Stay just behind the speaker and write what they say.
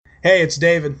Hey, it's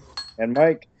David. And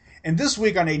Mike, And this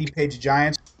week on 80 Page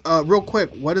Giants, real quick,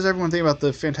 what does everyone think about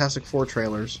the Fantastic Four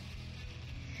trailers?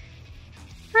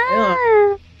 Uh,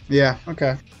 Ah, Yeah,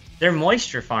 okay. they're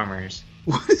moisture farmers.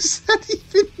 What does that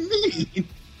even mean?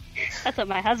 that's what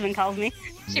my husband calls me.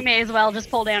 She may as well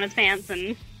just pull down his pants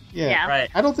and yeah. Right.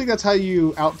 I don't think that's how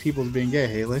you out people as being gay,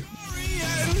 Haley.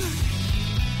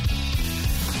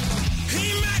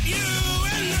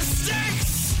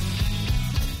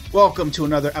 Welcome to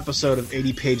another episode of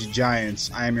 80 Page Giants.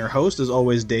 I am your host, as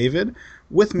always, David.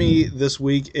 With me this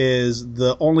week is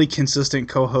the only consistent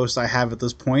co-host I have at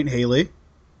this point, Haley.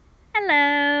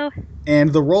 Hello.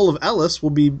 And the role of Ellis will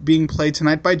be being played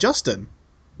tonight by Justin.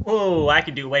 Whoa, I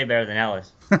could do way better than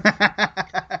Ellis.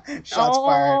 Shots Oh,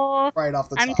 fired right off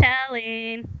the I'm top.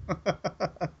 telling.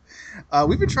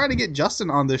 We've been trying to get Justin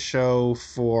on this show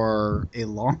for a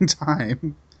long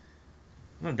time.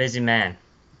 I'm a busy man.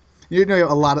 You know,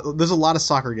 there's a lot of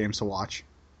soccer games to watch.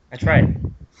 That's right.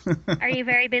 Are you a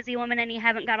very busy woman and you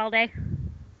haven't got all day?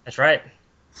 That's right.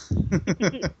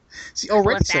 See,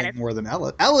 already Ellis saying status. more than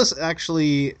Ellis. Ellis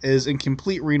actually is in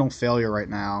complete renal failure right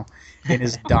now and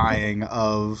is dying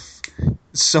of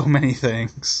so many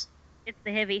things. It's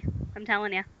the heavy. I'm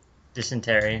telling you.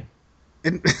 Dysentery.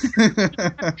 And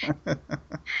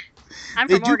I'm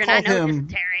They from do Oregon. I call know him-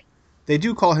 dysentery. they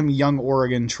do call him Young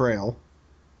Oregon Trail.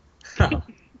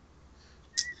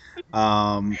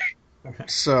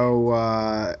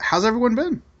 How's everyone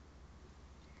been?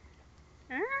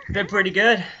 They're pretty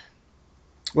good.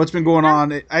 What's been going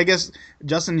on? I guess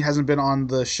Justin hasn't been on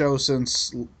the show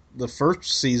since the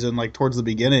first season, like towards the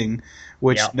beginning,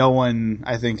 which Yep. no one,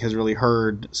 I think, has really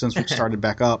heard since we started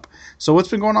back up. So what's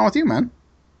been going on with you, man?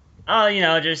 Oh,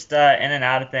 just in and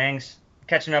out of things.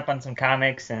 Catching up on some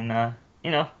comics and,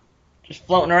 just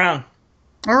floating around.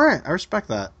 All right, I respect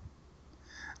that.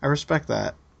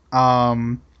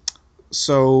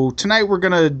 So tonight we're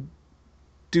gonna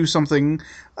do something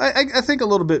I think a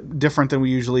little bit different than we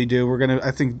usually do. We're gonna,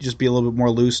 I think, just be a little bit more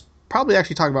loose. Probably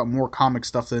actually talk about more comic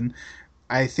stuff than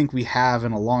I think we have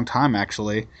in a long time,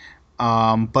 actually.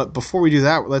 But before we do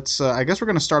that, let's. I guess we're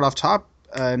gonna start off top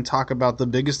and talk about the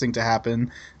biggest thing to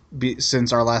happen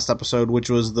since our last episode, which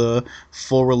was the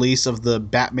full release of the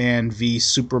Batman v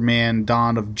Superman: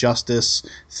 Dawn of Justice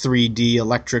 3D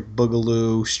Electric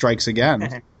Boogaloo Strikes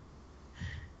Again.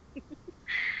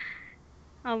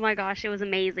 Oh my gosh, it was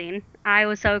amazing. I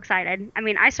was so excited. I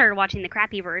mean, I started watching the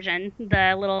crappy version,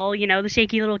 the little, the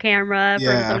shaky little camera from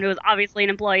Yeah. someone who was obviously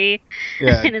an employee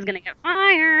Yeah, and is going to get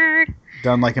fired.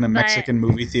 done like in a But- Mexican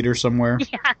movie theater somewhere.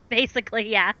 Yeah, basically,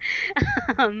 yeah.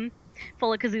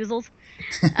 Full of kazoozles.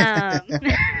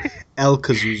 El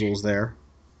Cazoozle's there.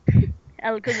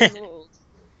 El kazoozles.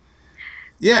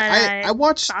 Yeah, But, I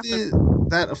watched awesome.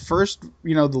 that first,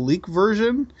 the leak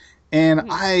version, and Mhm.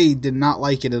 I did not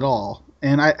like it at all.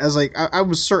 And I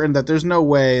was certain that there's no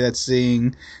way that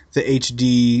seeing the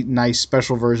HD nice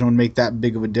special version would make that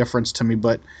big of a difference to me.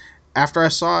 But after I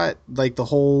saw it, like the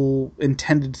whole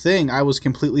intended thing, I was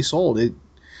completely sold. It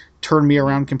turned me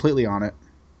around completely on it.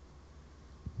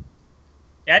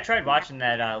 Yeah, I tried watching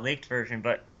that leaked version,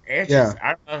 but it's Yeah. just, I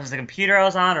don't know if it was the computer I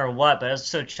was on or what, but it was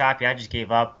so choppy, I just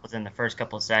gave up within the first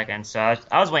couple of seconds. So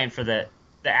I was waiting for the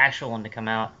actual one to come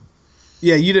out.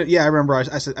 Yeah, you did. Yeah, I remember. I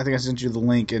said, I think I sent you the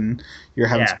link, and you're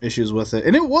having Yeah. some issues with it.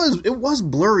 And it was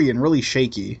blurry and really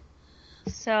shaky.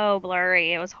 So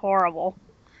blurry. It was horrible.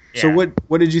 So Yeah.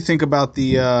 what did you think about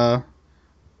the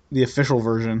official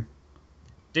version?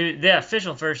 Dude, the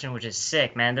official version, which is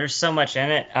sick, man. There's so much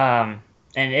in it. And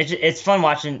it's fun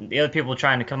watching the other people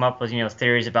trying to come up with,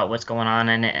 theories about what's going on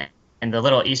in it and the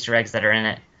little Easter eggs that are in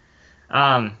it.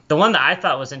 The one that I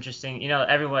thought was interesting,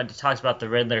 everyone talks about the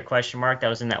Riddler question mark that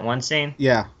was in that one scene.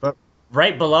 Yeah. But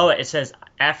right below it, it says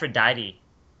Aphrodite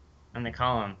on the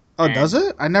column. Oh, And- does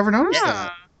it? I never noticed Huh.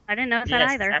 that. I didn't notice Yeah, that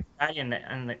it's either.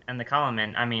 Aphrodite in the column.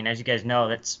 And, I mean, as you guys know,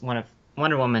 that's one of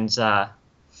Wonder Woman's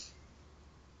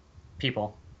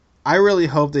people. I really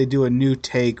hope they do a new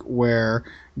take where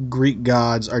Greek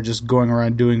gods are just going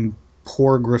around doing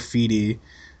poor graffiti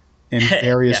in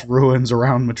various Yeah. ruins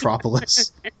around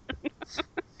Metropolis. It's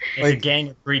a Like- gang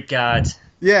of Greek gods.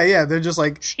 Yeah, they're just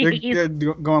like Jeez. they're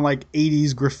going like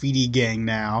 80s graffiti gang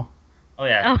now. Oh,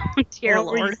 yeah. Oh, dear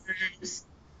Lord. Warriors.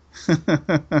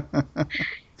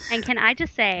 And can I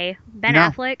just say, Ben No.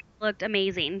 Affleck looked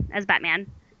amazing as Batman.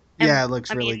 Yeah, it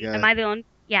looks I really mean, good. am I the one?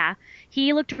 Yeah.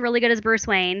 He looked really good as Bruce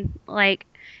Wayne. Like,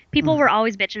 people were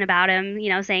always bitching about him,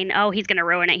 saying, oh, he's going to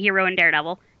ruin it. He ruined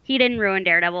Daredevil. He didn't ruin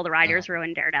Daredevil. The writers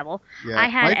ruined Daredevil. Yeah, I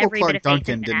had Michael every Clark bit of faith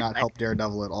in Duncan did Ben not Affleck. help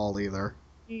Daredevil at all either.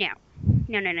 No.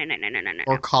 No.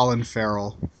 Or Colin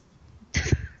Farrell.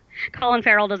 Colin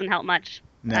Farrell doesn't help much.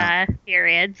 No.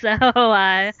 period. So,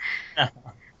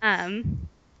 um,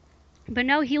 but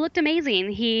no, he looked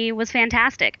amazing. He was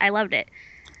fantastic. I loved it.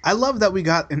 I love that we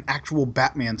got an actual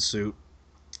Batman suit.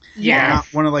 Yeah. Not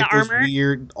Yes, one of the like those armor.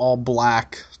 weird all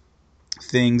black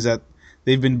things that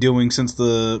they've been doing since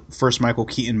the first Michael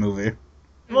Keaton movie.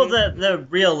 Well, the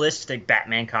realistic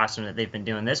Batman costume that they've been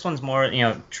doing. This one's more,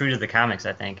 true to the comics,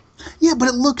 I think. Yeah, but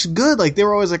it looks good. Like they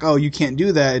were always like, "Oh, you can't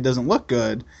do that. It doesn't look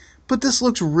good." But this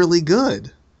looks really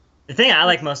good. The thing I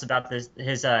like most about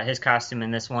his costume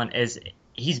in this one is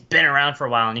he's been around for a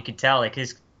while, and you can tell like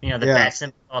the Yeah. bat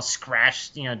symbol all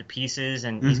scratched, to pieces,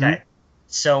 and he's Mhm. got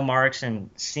sew marks and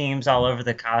seams all over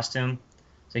the costume.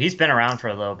 So he's been around for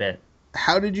a little bit.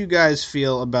 How did you guys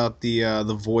feel about the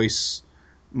voice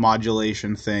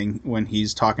modulation thing when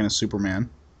he's talking to Superman?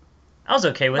 I was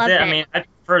okay with Loved it. I it. mean, I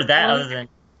prefer that Loved other than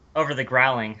over the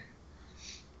growling.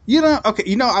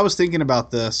 I was thinking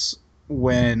about this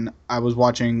when I was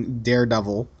watching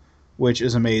Daredevil, which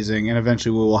is amazing, and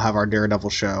eventually we will have our Daredevil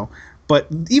show. But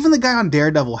even the guy on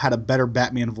Daredevil had a better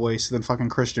Batman voice than fucking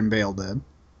Christian Bale did.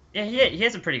 Yeah, he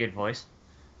has a pretty good voice.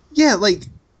 Yeah, like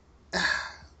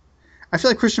I feel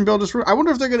like Christian Bale just. I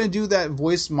wonder if they're gonna do that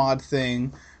voice mod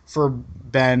thing for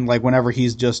Ben, like whenever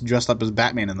he's just dressed up as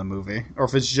Batman in the movie, or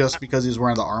if it's just because he's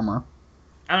wearing the armor.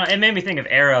 I don't know. It made me think of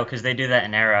Arrow because they do that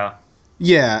in Arrow.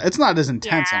 Yeah, it's not as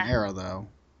intense Yeah. on Arrow though.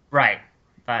 Right.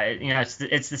 But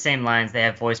it's the same lines. They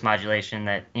have voice modulation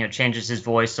that changes his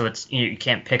voice, so it's you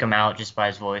can't pick him out just by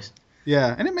his voice.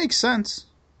 Yeah, and it makes sense.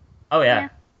 Oh yeah.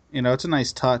 It's a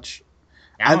nice touch.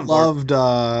 Yeah, I'm I on board.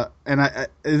 loved, and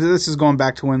this is going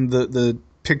back to when the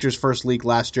pictures first leaked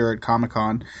last year at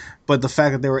Comic-Con, but the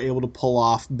fact that they were able to pull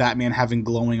off Batman having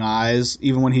glowing eyes,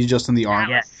 even when he's just in the That armor.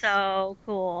 Yeah. was so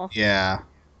cool. Yeah,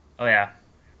 Oh yeah.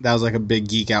 that was like a big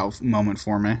geek out moment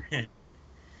for me.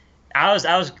 I was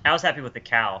happy with the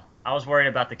cowl. I was worried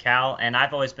about the cowl, and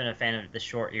I've always been a fan of the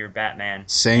short-eared Batman.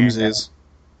 Same And, as.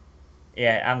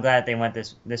 Yeah, I'm glad they went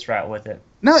this route with it.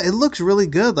 No, it looks really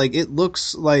good. Like it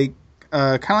looks like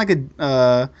kind of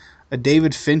like a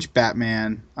David Finch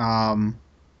Batman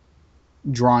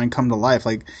drawing come to life.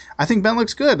 Like I think Ben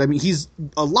looks good. I mean, he's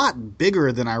a lot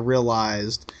bigger than I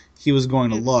realized he was going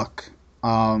to look.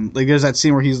 Like there's that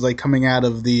scene where he's like coming out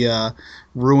of the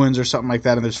ruins or something like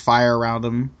that, and there's fire around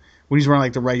him when he's wearing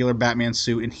like the regular Batman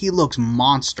suit, and he looks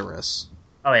monstrous.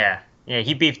 Oh yeah, yeah.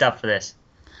 He beefed up for this.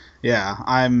 Yeah,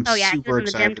 I'm Oh yeah, he super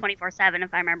was in the gym excited. 24/7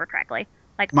 if I remember correctly,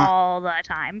 like My- all the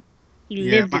time. He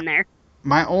Yeah, lived in there.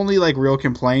 My only like real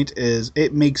complaint is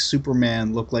it makes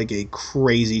Superman look like a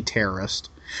crazy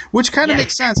terrorist, which kind of Yeah.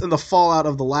 makes sense in the fallout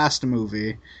of the last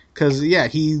movie, because yeah,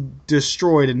 he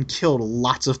destroyed and killed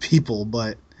lots of people,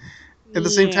 but at the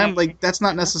same time, like that's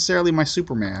not necessarily my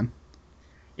Superman.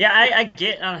 Yeah, I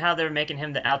get on how they're making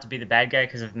him out to be the bad guy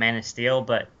because of Man of Steel,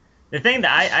 but the thing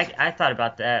that I thought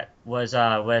about that was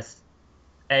with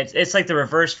it's like the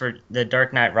reverse for the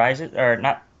Dark Knight Rises, or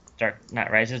not Dark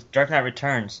Knight Rises, Dark Knight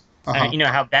Returns. Uh-huh. You know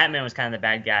how Batman was kind of the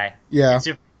bad guy, Yeah, and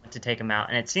Superman went to take him out,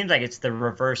 and it seems like it's the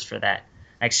reverse for that.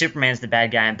 Like Superman's the bad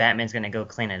guy, and Batman's gonna go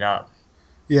clean it up.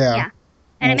 yeah, Yeah.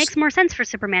 And Well, it makes more sense for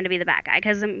Superman to be the bad guy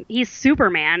because he's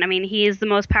Superman. I mean, he's the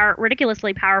most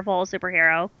ridiculously powerful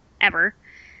superhero ever,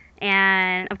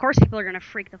 and of course, people are gonna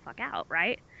freak the fuck out,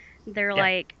 right? They're Yeah.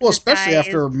 like, Well, this especially guy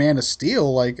after is- Man of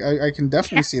Steel, like I can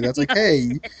definitely see that. It's like,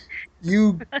 hey,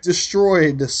 you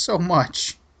destroyed so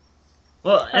much.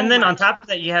 Well, So and then on much. top of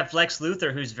that, you have Lex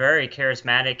Luthor, who's very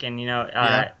charismatic, and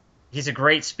Yeah. he's a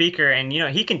great speaker, and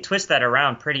he can twist that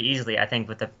around pretty easily. I think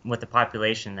with the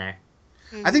population there.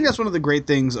 I think that's one of the great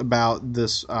things about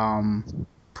this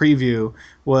preview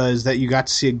was that you got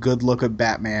to see a good look at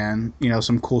Batman,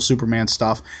 some cool Superman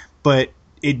stuff, but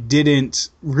it didn't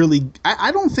really.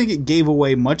 I don't think it gave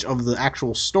away much of the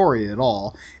actual story at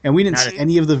all, and we didn't Not see at-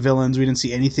 any of the villains. We didn't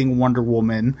see anything Wonder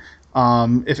Woman.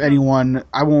 If anyone,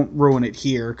 I won't ruin it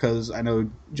here because I know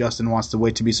Justin wants to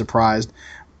wait to be surprised.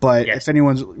 But Yes. if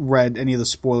anyone's read any of the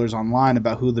spoilers online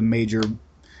about who the major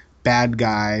bad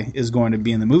guy is going to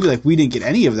be in the movie, like we didn't get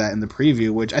any of that in the preview,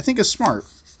 which I think is smart.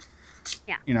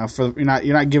 Yeah. For you're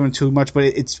not giving too much, but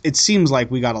it seems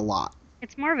like we got a lot.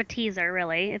 It's more of a teaser,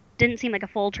 really. It didn't seem like a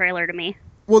full trailer to me.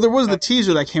 Well, there was the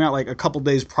teaser that came out like a couple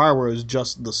days prior where it was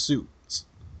just the suits.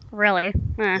 Really?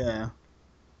 Yeah.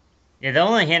 Yeah, the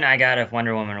only hint I got of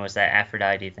Wonder Woman was that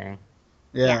Aphrodite thing.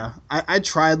 Yeah, I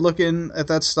tried looking at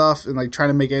that stuff and like trying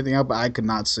to make anything out, but I could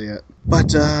not see it.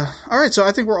 But all right, so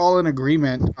I think we're all in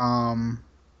agreement. Real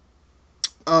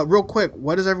quick,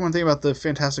 what does everyone think about the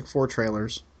Fantastic Four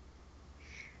trailers?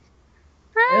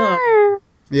 Ah,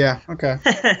 Yeah, okay.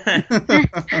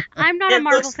 I'm not It a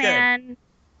Marvel looks good. fan.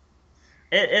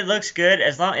 it looks good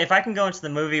as long if I can go into the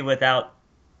movie without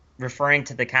referring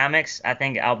to the comics, I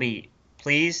think I'll be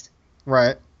pleased.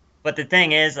 Right. But the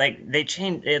thing is, like they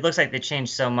changed. It looks like they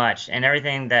changed so much, and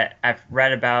everything that I've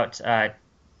read about,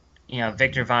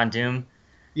 Victor Von Doom,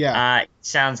 Yeah.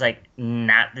 sounds like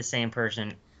not the same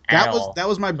person at That was all. that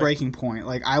was my Like, breaking point.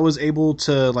 Like I was able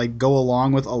to like go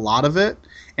along with a lot of it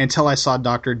until I saw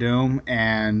Doctor Doom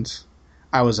and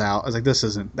I was out. I was like, this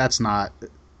isn't. That's not.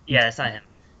 yeah, it's not him.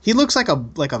 He looks like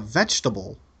a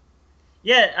vegetable.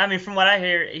 Yeah, I mean, from what I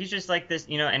hear, he's just like this,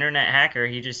 internet hacker.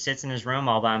 He just sits in his room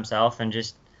all by himself and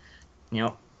just, you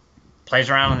know, plays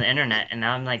around on the internet. And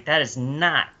I'm like, that is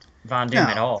not Von Doom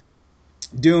at No. all.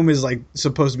 Doom is like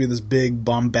supposed to be this big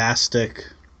bombastic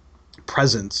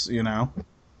presence, you know.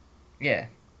 Yeah.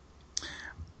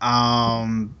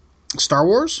 Star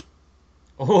Wars.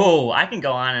 Oh, I can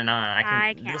go on and on.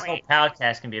 I can't This whole wait.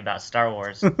 podcast can be about Star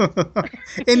Wars.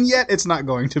 And yet it's not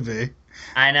going to be.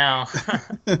 I know.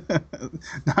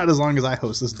 Not as long as I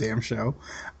host this damn show.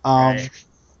 Right.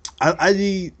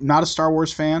 I not a Star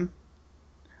Wars fan.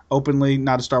 Openly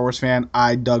not a Star Wars fan.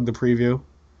 I dug the preview.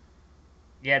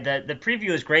 Yeah, the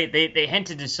preview is great. They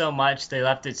hinted to so much. They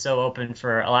left it so open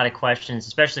for a lot of questions,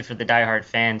 especially for the diehard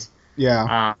fans.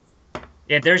 Yeah.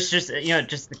 Yeah, there's just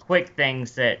just the quick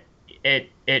things that it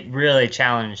really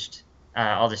challenged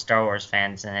all the Star Wars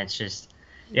fans, and it's just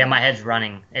my head's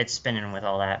running. It's spinning with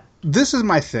all that. This is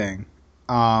my thing.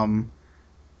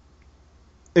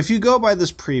 If you go by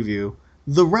this preview,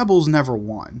 the Rebels never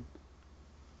won.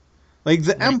 Like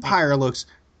the Empire looks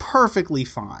perfectly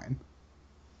fine.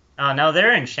 Oh no,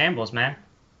 they're in shambles, man.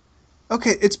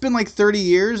 Okay, it's been like 30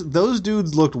 years. Those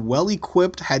dudes looked well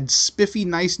equipped, had spiffy,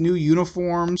 nice new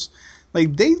uniforms.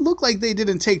 Like they look like they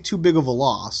didn't take too big of a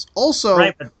loss. Also,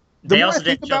 Right, but the they more I also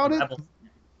think didn't show about the it,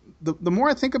 rebels. the more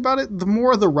I think about it, the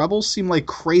more the rebels seem like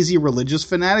crazy religious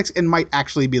fanatics and might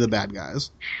actually be the bad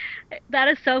guys. That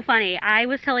is so funny. I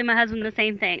was telling my husband the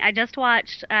same thing. I just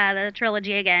watched the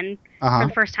trilogy again for Uh-huh.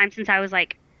 the first time since I was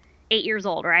like 8 years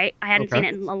old, right? I hadn't Okay. seen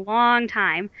it in a long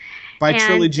time. By And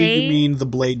trilogy, you they- mean the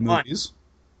Blade What? movies.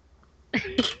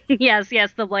 Yes,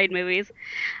 the Blade movies.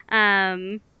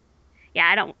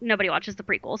 Yeah, nobody watches the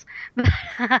prequels.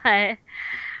 But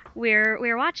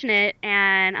we're watching it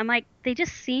and I'm like, they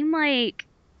just seem like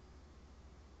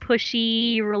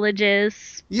pushy,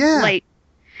 religious. Yeah. Like,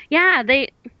 yeah,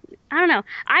 I don't know.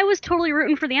 I was totally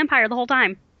rooting for the Empire the whole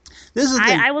time. This is the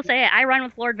thing. I will say it. I run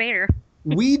with Lord Vader.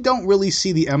 We don't really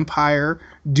see the Empire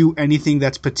do anything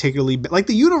that's particularly like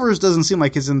the universe doesn't seem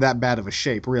like it's in that bad of a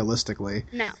shape, realistically.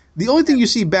 No. The only thing you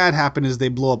see bad happen is they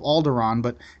blow up Alderaan,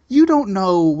 but you don't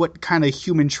know what kind of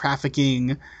human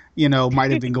trafficking, might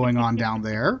have been going on down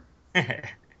there.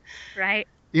 Right?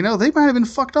 They might have been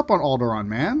fucked up on Alderaan,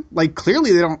 man. Like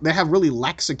clearly they have really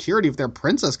lax security if their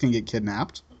princess can get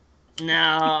kidnapped.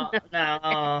 No.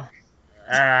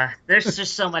 There's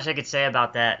just so much I could say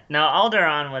about that. No,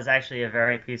 Alderaan was actually a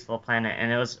very peaceful planet, and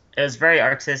it was very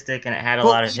artistic, and it had a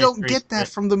lot of But you don't history get to that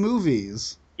it. from the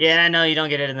movies. Yeah, I know you don't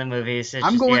get it in the movies. It's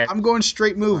I'm just, going yeah. I'm going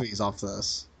straight movies off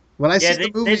this. When I see they-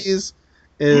 the movies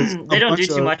is They a don't do bunch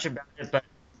too of- much about it, but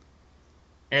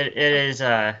it is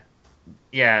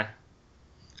yeah.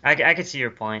 I could see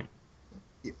your point.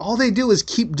 all they do is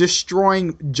keep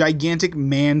destroying gigantic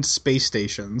manned space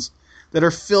stations that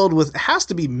are filled with, it has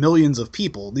to be millions of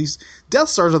people. These Death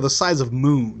Stars are the size of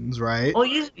moons, right? Well,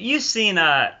 you've seen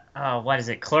what is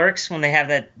it, Clerks, when they have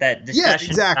that Yeah, discussion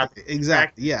exactly, about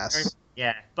exactly, yes.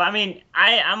 Yeah, but I mean,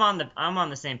 I'm on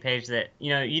the same page that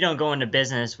you don't go into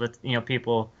business with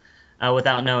people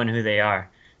without knowing who they are.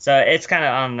 So it's kind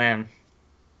of on them.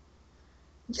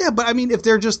 Yeah, but I mean, if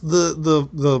they're just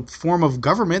the form of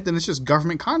government, then it's just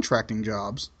government contracting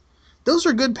jobs. Those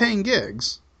are good paying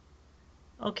gigs.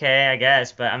 Okay, I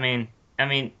guess, but I mean,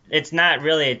 it's not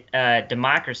really a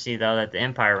democracy though that the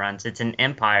Empire runs. It's an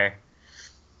empire.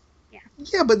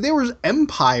 Yeah, but there was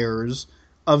empires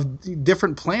of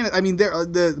different planets. I mean,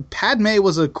 the Padme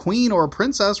was a queen or a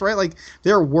princess, right? Like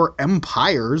there were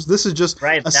empires. This is just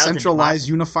Right, a but that was a centralized,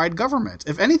 democracy. unified government.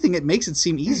 If anything, it makes it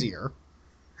seem easier.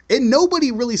 And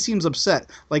nobody really seems upset.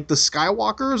 Like the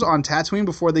Skywalkers on Tatooine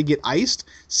before they get iced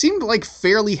seemed like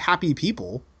fairly happy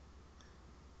people.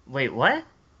 Wait, what?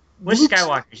 Which Luke's-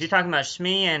 Skywalkers? You talking about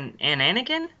Shmi and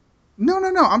Anakin? No.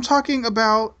 I'm talking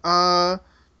about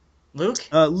Luke?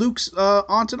 Luke's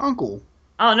aunt and uncle.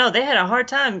 Oh no, they had a hard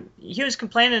time. He was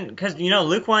complaining because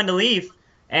Luke wanted to leave,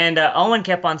 and Owen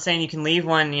kept on saying you can leave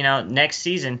when next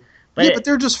season. Yeah, but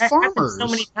they're just that happens farmers. so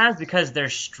many times because they're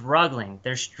struggling.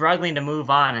 They're struggling to move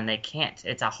on, and they can't.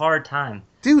 It's a hard time.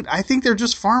 Dude, I think they're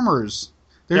just farmers.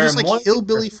 They're They're just like more-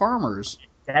 hillbilly farmers.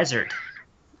 Desert.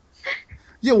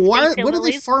 Yeah, why? They kill What are they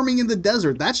lilies? farming in the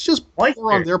desert? That's just poor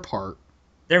Moisture. on their part.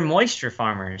 They're moisture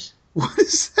farmers. What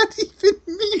does that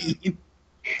even mean?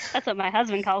 That's what my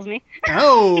husband calls me.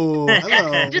 Oh,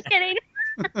 hello. Just kidding.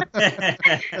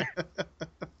 I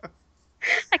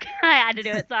had to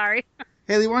do it. Sorry.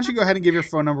 Haley, why don't you go ahead and give your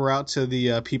phone number out to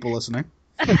the people listening?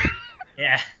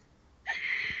 Yeah.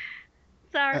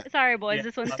 Sorry, boys. Yeah.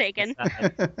 This one's taken. You're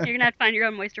gonna have to find your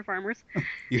own moisture farmers.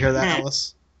 You hear that,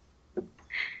 Alice?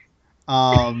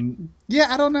 Yeah,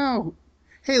 I don't know.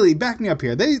 Haley, back me up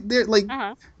here. They're like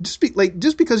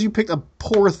just because you picked a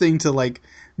poor thing to like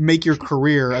make your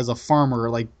career as a farmer,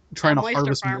 like trying to moisture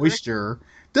harvest farmer. moisture,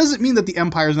 doesn't mean that the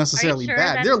empire is necessarily sure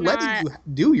bad. that's They're letting not- you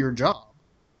do your job.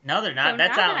 No, they're not. So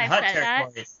That's now out that in I've hut said that-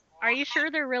 territory. Are you sure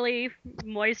they're really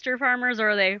moisture farmers, or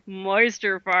are they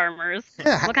moisture farmers?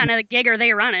 Yeah, What kind of gig are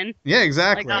they running? yeah,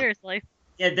 exactly. Like seriously.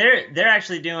 Yeah, they're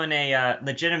actually doing a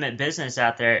legitimate business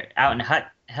out there, out in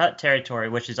hut territory,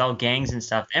 which is all gangs and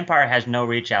stuff. Empire has no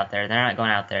reach out there. They're not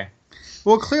going out there.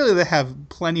 Well, clearly they have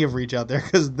plenty of reach out there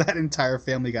because that entire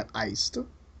family got iced.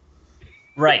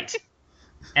 Right.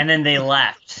 And then they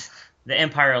left. The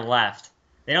Empire left.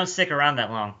 They don't stick around that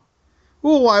long.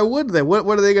 Well, why would they? What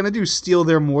are they going to do? Steal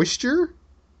their moisture?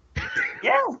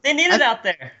 Yeah, they need it out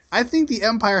there. I think the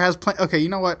Empire has plenty. Okay, you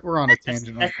know what? We're on a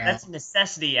tangent right now. That's a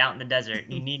necessity out in the desert.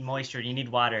 You need moisture. You need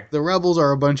water. The rebels are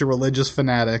a bunch of religious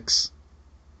fanatics.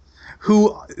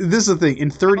 Who? This is the thing. In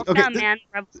 30. Rebel Okay, scum, man.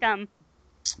 Rebel scum.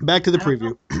 back to the I don't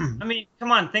preview. I mean,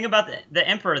 come on. Think about the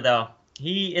Emperor, though.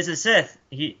 He is a Sith.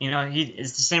 He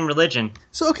is the same religion.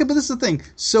 So okay, but this is the thing.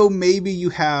 So maybe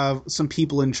you have some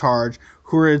people in charge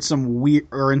who are into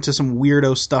some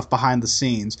weirdo stuff behind the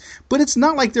scenes. But it's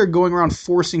not like they're going around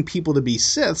forcing people to be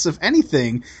Siths. If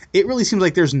anything, it really seems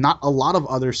like there's not a lot of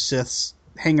other Siths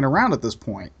hanging around at this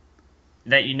point.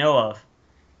 That you know of.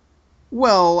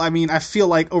 Well, I mean, I feel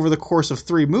like over the course of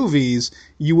 3 movies,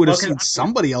 you would have Well, 'cause seen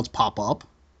somebody else pop up.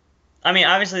 I mean,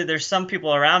 obviously, there's some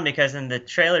people around because in the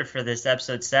trailer for this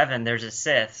episode 7, there's a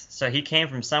Sith. So he came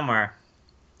from somewhere.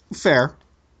 Fair.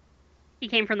 He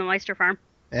came from the moisture farm.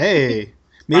 Hey,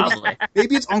 maybe Probably.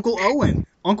 maybe it's Uncle Owen.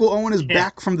 Uncle Owen is Yeah.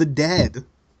 back from the dead.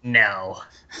 No.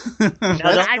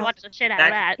 That's- I'd watch the shit out of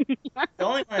that. The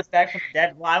only one that's back from the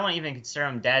dead, well, I won't even consider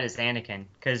him dead, is Anakin.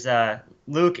 Because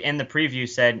Luke in the preview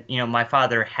said, my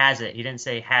father has it. He didn't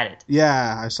say had it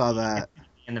yeah, I saw that.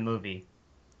 in the movie.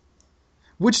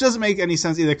 Which doesn't make any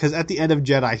sense either, because at the end of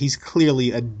Jedi, he's clearly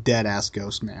a dead-ass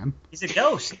ghost man. He's a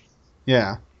ghost.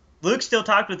 Yeah. Luke still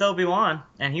talked with Obi-Wan,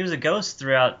 and he was a ghost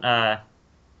throughout, at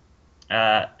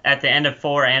the end of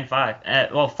 4 and 5.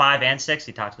 5 and 6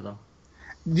 he talked with him.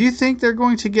 Do you think they're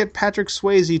going to get Patrick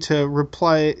Swayze to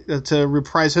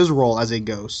reprise his role as a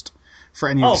ghost for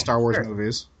any of the Star Wars sure.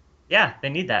 movies? Yeah, they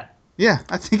need that. Yeah,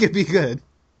 I think it'd be good.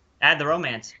 Add the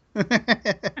romance.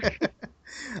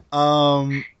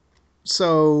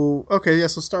 So okay, yeah.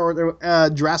 So Star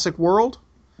Wars, Jurassic World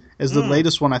is the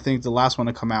latest one. I think the last one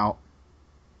to come out.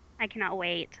 I cannot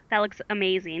wait. That looks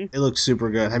amazing. It looks super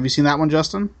good. Have you seen that one,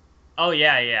 Justin? Oh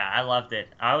yeah, I loved it.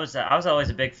 I was always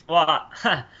a big. Well,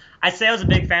 I'd say I was a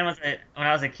big fan when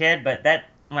I was a kid, but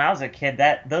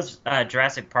those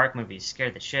Jurassic Park movies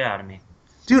scared the shit out of me.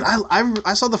 Dude,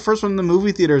 I saw the first one in the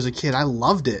movie theater as a kid. I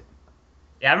loved it.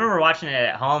 Yeah, I remember watching it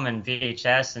at home in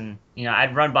VHS, and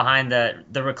I'd run behind the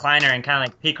recliner and kind of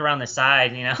like peek around the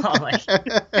side, like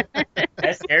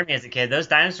that scared me as a kid. Those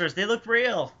dinosaurs, they look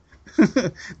real.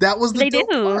 That was the They dope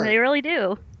do. part. They really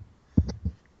do.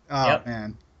 Oh Yep.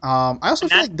 man. I also And feel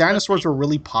that's- like dinosaurs were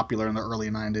really popular in the early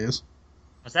 90s.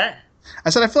 What's that?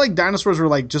 I said I feel like dinosaurs were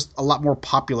like just a lot more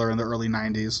popular in the early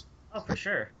 90s. Oh, for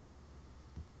sure.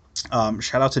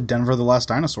 Shout out to Denver the Last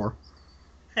Dinosaur.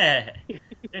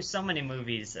 There's so many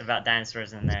movies about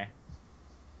dinosaurs in there.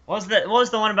 What was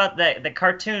the one about the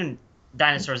cartoon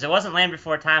dinosaurs? It wasn't Land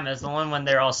Before Time. It was the one when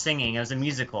they're all singing. It was a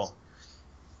musical.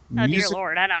 Oh dear Music-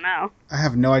 lord, I don't know. I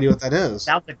have no idea what that is.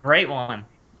 That was a great one.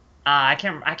 I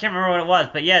can't remember what it was,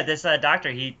 but yeah, this doctor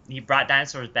he brought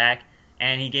dinosaurs back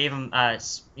and he gave them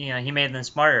he made them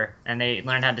smarter and they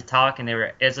learned how to talk and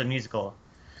it's a musical.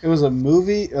 It was a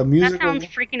movie, a That musical. sounds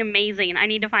freaking amazing. I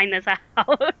need to find this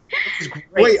out. It's great.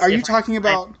 Wait, are you If I- talking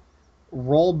about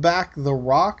Roll Back the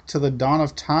Rock to the Dawn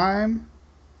of Time?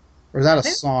 Or is that a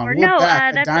song? Or We're no,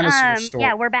 back, a that's dinosaur story.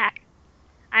 yeah, we're back.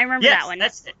 I remember Yes, that one.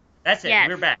 that's it. That's it. Yes.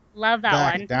 We're back. Love that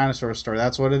Back, one. dinosaur story.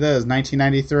 That's what it is.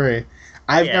 1993.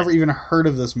 I've Yeah. never even heard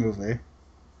of this movie.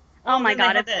 Oh my then they god,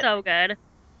 had it's that- so good.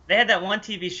 They had that one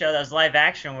TV show that was live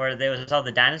action where there was all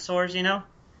the dinosaurs,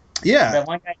 Yeah,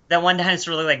 That one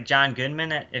dinosaur looked like John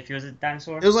Goodman if he was a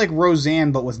dinosaur. it was like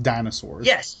Roseanne, but with dinosaurs.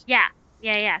 Yes. Yeah. I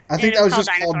And think it that was just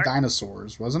Dinosaur. called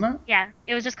Dinosaurs, wasn't it? Yeah,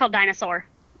 it was just called Dinosaur.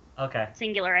 Okay.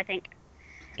 singular, I think.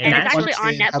 Yeah, And it's dinosaurs- actually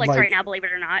on kid had, Netflix like- right now, believe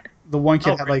it or not. The one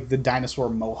kid Oh, had like the dinosaur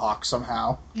mohawk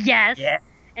somehow. Yes. Yeah.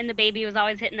 And the baby was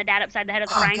always hitting the dad upside the head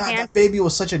with a Oh frying god, pan. that baby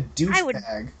was such a I would-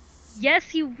 douchebag. Yes,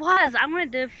 he was. I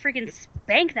wanted to freaking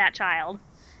spank that child.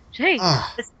 Jeez.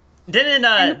 Ah. Didn't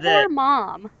And the poor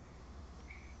mom.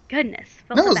 Goodness.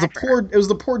 Felt No, so it was the bad for her. poor. It was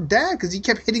the poor dad because he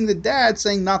kept hitting the dad,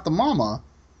 saying not the mama,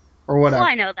 or whatever. Well,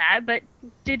 I know that, but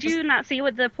did you not see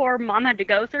what the poor mom had to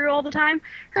go through all the time?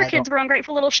 Her I kids don't- were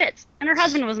ungrateful little shits, and her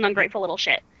husband was an ungrateful little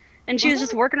shit. And she Was was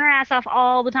just that- working her ass off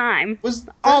all the time. Was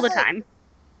All the that- time.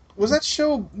 Was that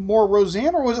show more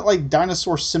Roseanne or was it like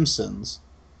Dinosaur Simpsons?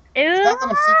 Ew. Now that I'm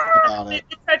thinking about They,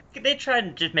 it. they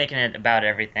tried just making it about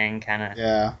everything, kind of.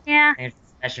 Yeah. Yeah. A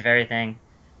smash of everything.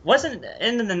 Wasn't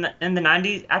in the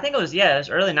 90s? I think it was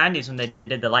early 90s when they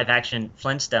did the live action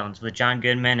Flintstones with John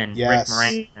Goodman and Yes.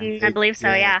 Rick Moranis. I believe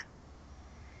so, yeah.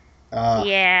 I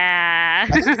Yeah.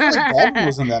 think Alec Baldwin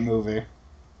was in that movie.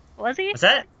 Was he? Was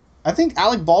that? I think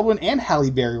Alec Baldwin and Halle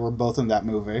Berry were both in that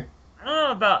movie. I don't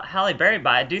know about Halle Berry, but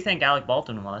I do think Alec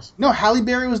Baldwin was. No, Halle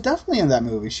Berry was definitely in that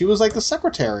movie. She was like the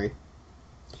secretary.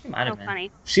 He might So have been.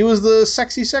 funny. She was the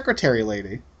sexy secretary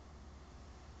lady.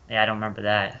 Yeah, I don't remember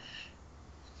that.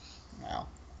 Wow.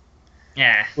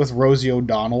 Yeah. With Rosie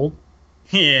O'Donnell.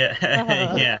 Yeah.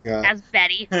 Uh-huh. Yeah. God. As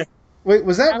Betty. Wait,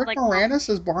 was that I was Rick like, Moranis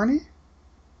as Barney?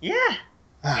 Yeah.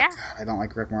 Oh, Yeah. God, I don't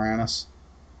like Rick Moranis.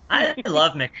 I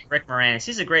love Rick Moranis.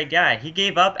 He's a great guy. He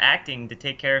gave up acting to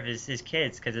take care of his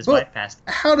kids because his But- wife passed.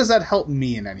 How does that help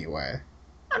me in any way?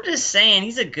 I'm just saying,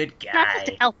 he's a good Not just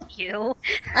to guy. help you.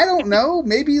 I don't know.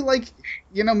 Maybe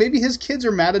maybe his kids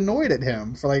are mad annoyed at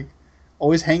him for like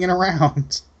always hanging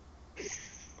around.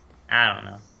 I don't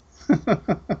know.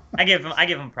 I give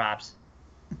him props.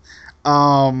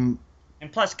 um,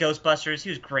 And plus, Ghostbusters, he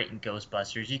was great in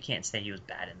Ghostbusters. You can't say he was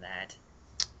bad in that.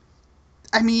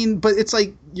 I mean, but it's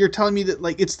like you're telling me that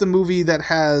like it's the movie that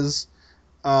has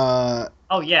Oh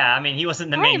yeah, I mean he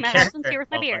wasn't the Hi, main my character. husband's here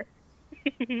with my beer.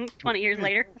 20 years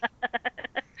later.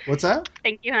 what's that?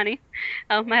 Thank you, honey.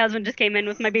 Oh, my husband just came in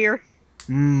with my beer.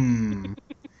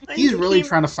 He's really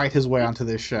trying to fight his way onto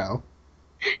this show.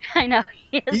 I know.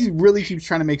 He is. He really keeps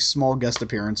trying to make small guest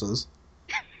appearances.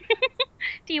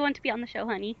 Do you want to be on the show,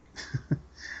 honey?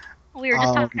 We were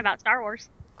just talking about Star Wars.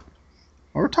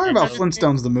 We're talking about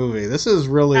Flintstones the movie. This is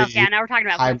really Oh, yeah, now we're talking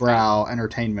about Flintstones. highbrow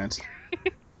entertainment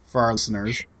for our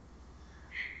listeners.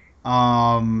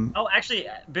 Oh, actually,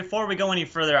 before we go any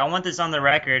further, I want this on the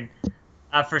record.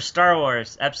 For Star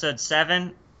Wars Episode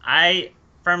 7, I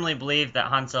firmly believe that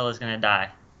Han Solo is going to die.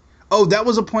 Oh, that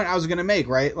was a point I was going to make,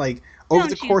 right? Like, over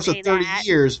the Don't you course of say 30 that.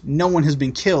 years, no one has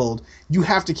been killed. You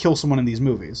have to kill someone in these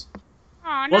movies.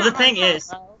 Aw, Well, not the thing Han is-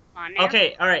 Solo. Come on now.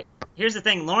 Okay, all right. Here's the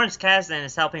thing. Lawrence Kasdan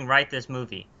is helping write this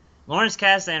movie. Lawrence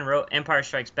Kasdan wrote Empire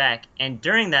Strikes Back, and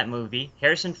during that movie,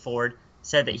 Harrison Ford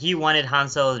said that he wanted Han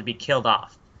Solo to be killed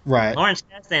off. Right. Lawrence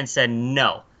Kasdan said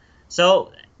no.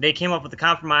 So they came up with a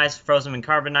compromise, froze him in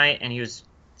carbonite, and he was,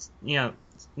 no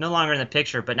longer in the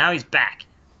picture, but now he's back.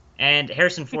 And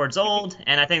Harrison Ford's old,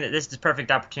 and I think that this is a perfect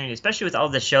opportunity, especially with all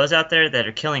the shows out there that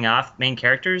are killing off main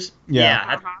characters. Yeah.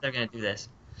 I think they're going to do this.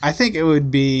 I think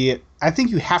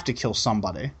you have to kill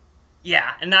somebody.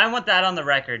 Yeah, and I want that on the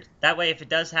record. That way, if it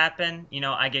does happen,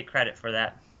 I get credit for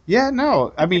that. Yeah,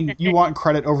 no. I mean, you want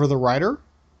credit over the writer?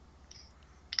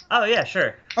 Oh, yeah,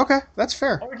 sure. Okay, that's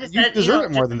fair. Or just You that, deserve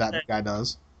it more just than that that- guy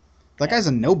does. That guy's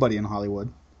a nobody in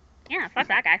Hollywood. Yeah, fuck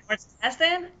that guy. Lawrence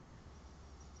Kasdan?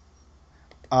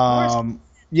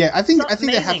 Yeah, I think So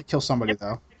they have to amazing. kill somebody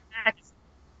though.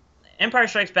 Empire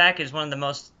Strikes Back is one of the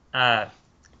most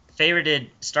favorited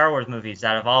Star Wars movies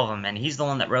out of all of them, and he's the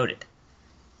one that wrote it.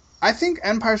 I think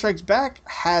Empire Strikes Back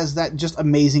has that just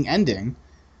amazing ending.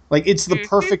 Like it's the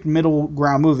perfect middle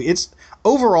ground movie. It's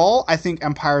overall, I think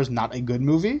Empire is not a good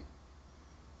movie.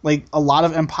 Like a lot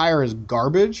of Empire is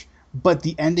garbage, but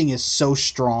the ending is so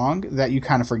strong that you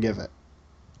kind of forgive it.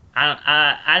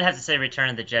 I'd have to say Return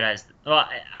of the Jedi. Well,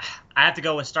 I have to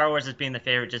go with Star Wars as being the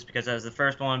favorite just because that was the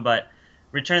first one, but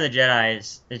Return of the Jedi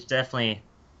is definitely,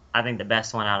 I think, the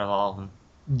best one out of all of them.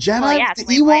 Jedi, Well, yeah, the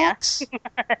Slave Leia.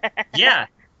 Ewoks. Yeah,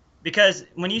 because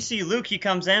when you see Luke, he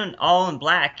comes in all in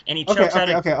black and he Okay, chokes out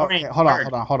a okay. warning Hold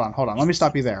bird. on. Let me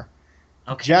stop you there.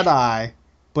 Okay. Jedi,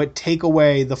 but take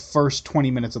away the first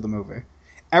 20 minutes of the movie.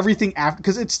 Everything after,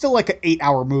 because it's still like an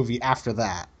 8-hour movie after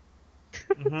that.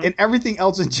 Mhm. And everything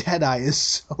else in Jedi is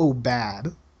so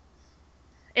bad.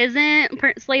 Isn't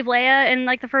Slave Leia in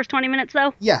like the first 20 minutes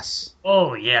though? Yes.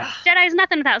 Oh yeah. Jedi's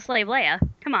nothing without Slave Leia.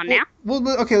 Come on now. Well,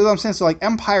 okay, what I'm saying, so like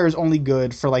Empire is only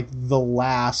good for like the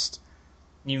last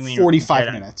You mean 45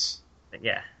 Jedi. minutes.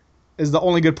 Yeah. is the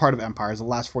only good part of Empire, is the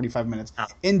last 45 minutes. Oh.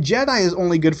 And Jedi is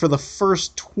only good for the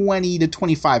first 20 to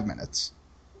 25 minutes.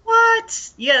 What?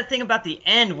 You gotta think about the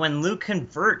end when Luke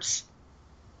converts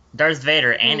Darth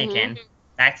Vader, Anakin,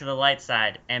 back to the light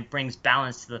side and brings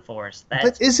balance to the Force.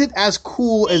 But is it as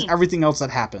cool as everything else that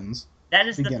happens? That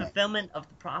is the Beginning. fulfillment of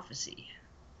the prophecy.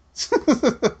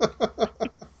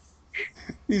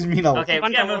 These mean a lot. Okay,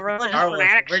 we gotta move to Star Wars.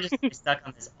 We're just gonna be stuck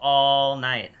on this all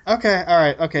night. Okay, all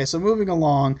right. Okay, so moving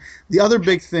along, the other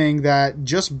big thing that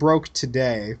just broke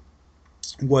today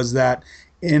was that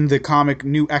in the comic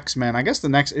New X-Men, I guess the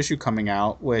next issue coming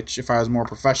out, which if I was more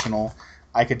professional,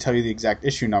 I could tell you the exact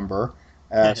issue number.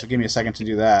 So give me a second to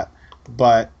do that.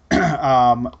 But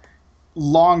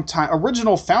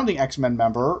original founding X-Men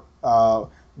member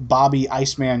Bobby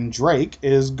Iceman Drake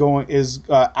is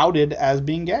outed as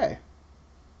being gay.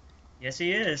 Yes,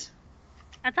 he is.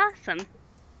 That's awesome.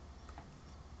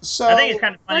 So I think it's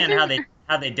kind of funny on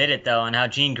how they did it though, and how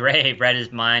Jean Grey read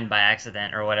his mind by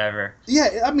accident or whatever.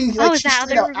 Yeah, I mean, Oh, like is she that how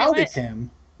straight they out reveal outed it? him.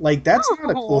 Like that's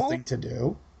not a cool Oh. thing to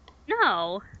do.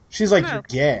 No. She's like, Oh. you're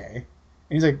gay. And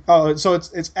he's like, oh, so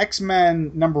it's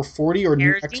X-Men number 40 or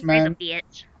New There's Jean Grey's a X-Men,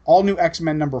 bitch. all New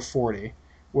X-Men number 40,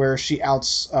 where she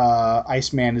outs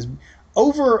Iceman is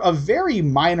over a very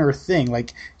minor thing.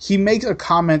 Like he makes a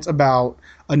comment about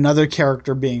another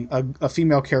character being a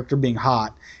female character being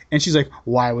hot, and she's like,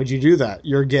 why would you do that?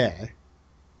 You're gay.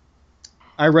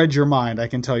 I read your mind. I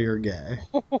can tell you're gay.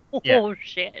 Yeah. Oh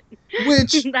shit.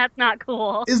 Which That's not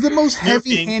cool. is the most No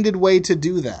kidding. heavy-handed way to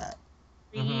do that.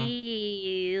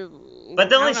 Ew. But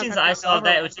the only don't know if scenes that's I an saw of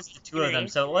that, it was just the two of them,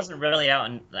 series. so it wasn't really out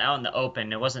in the open.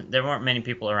 There weren't many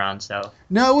people around, so.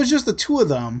 No, it was just the two of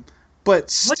them, but Which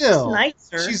still, is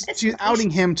nicer. she's It's she's nice. outing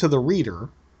him to the reader,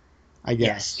 I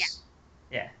guess. Yes.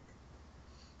 Yeah.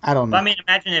 I don't know. But I mean,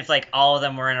 imagine if like all of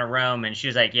them were in a room and she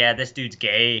was like, "Yeah, this dude's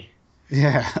gay."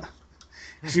 Yeah.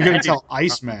 If you're gonna tell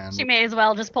Iceman, She may as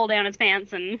well just pull down his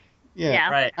pants and yeah.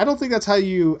 Right. I don't think that's how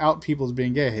you out people as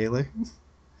being gay, Haley.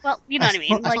 Well, you know what I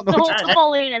mean. I Like don't the know whole what you're-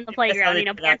 bullying in the That's how playground, they you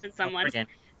know, did that pantsing over someone. again.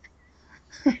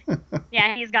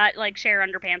 Yeah, he's got like Cher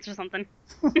underpants or something.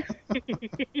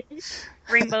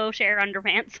 Rainbow Cher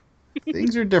underpants.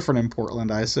 Things are different in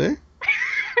Portland, I say.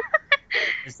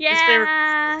 His Yeah. favorite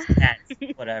musical is Cats.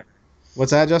 It's whatever.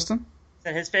 What's that, Justin?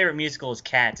 Said his favorite musical is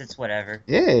Cats. It's whatever.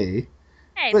 Yay.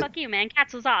 Hey, But- fuck you, man.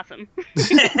 Cats was awesome.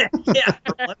 Yeah,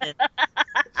 for women.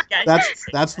 Guys,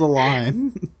 That's the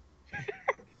line.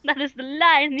 That is the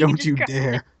line. Don't you just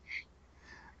dare.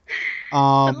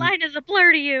 crossed. The line is a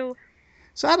blur to you.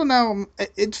 So I don't know.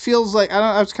 It feels like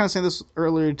I was kind of saying this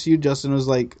earlier to you, Justin. It was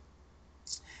like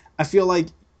I feel like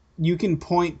you can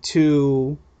point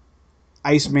to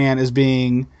Iceman as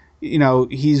being,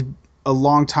 he's a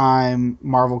longtime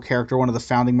Marvel character, one of the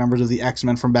founding members of the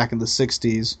X-Men from back in the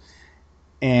 '60s,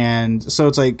 and so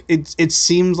it's like it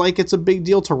seems like it's a big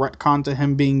deal to retcon to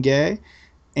him being gay.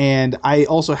 And I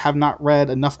also have not read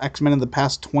enough X-Men in the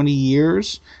past 20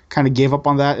 years. Kind of gave up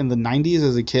on that in the 90s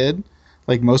as a kid,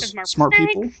 like most There's smart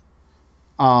people. mistakes.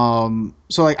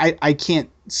 So like I can't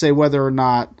say whether or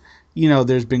not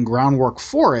there's been groundwork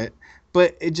for it,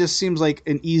 but it just seems like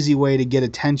an easy way to get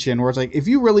attention. Where it's like if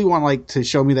you really want like to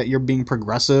show me that you're being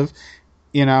progressive,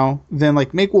 then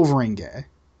like make Wolverine gay.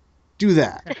 Do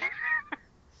that.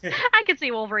 I could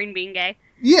see Wolverine being gay.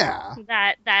 Yeah.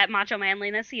 That macho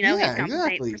manliness, Yeah, he's compensating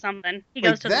exactly. for something. He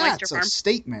Like, goes to the oyster that's farm. a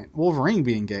statement. Wolverine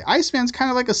being gay. Iceman's kind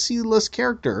of like a C-list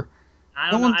character.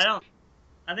 I don't No know. one's-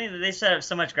 I think that they set up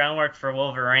so much groundwork for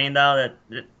Wolverine though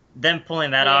that them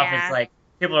pulling that off Yeah. is like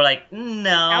people are like, no.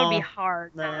 That would be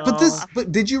hard. No.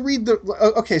 But did you read the?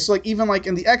 Okay, so like even like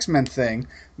in the X-Men thing,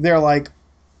 they're like,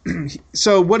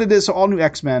 so what it is. So all New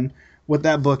X-Men, what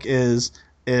that book is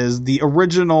the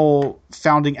original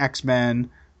founding X-Men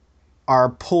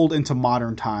are pulled into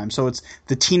modern time. So it's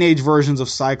the teenage versions of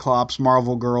Cyclops,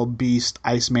 Marvel Girl, Beast,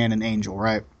 Iceman, and Angel,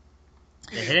 right?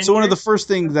 The Hidden So one of the Years? first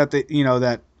things that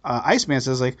Iceman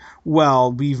says, like,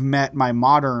 well, we've met my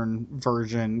modern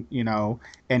version,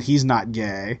 and he's not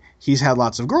gay. He's had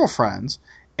lots of girlfriends.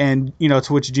 And,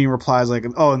 to which Jean replies, like,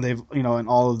 oh, and they've, and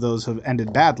all of those have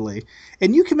ended badly.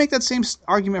 And you can make that same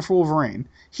argument for Wolverine.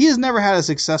 He has never had a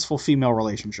successful female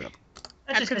relationship.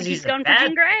 That's That's just because because he's he's a going for bad.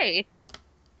 Jean Grey.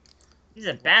 He's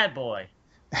a bad boy.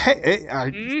 Hey,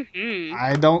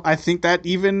 Mm-hmm. I think that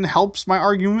even helps my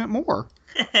argument more.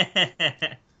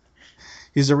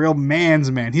 He's a real man's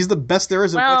man. He's the best there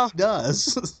is at Well- what he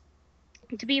does.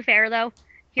 To be fair, though,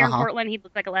 here in Uh-huh. Portland, he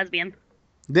looks like a lesbian.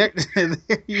 there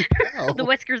you go. The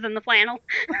whiskers and the flannel.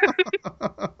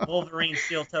 Wolverine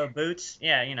steel toe boots.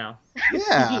 Yeah,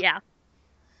 Yeah. Yeah.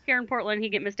 Here in Portland, he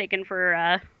get mistaken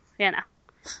for,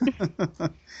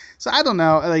 So I don't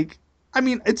know. Like I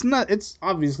mean, it's not. It's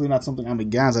obviously not something I'm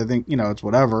against. I think it's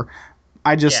whatever.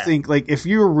 I just Yeah. think like if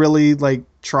you're really like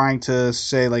trying to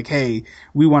say like, hey,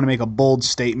 we want to make a bold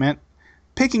statement,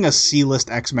 picking a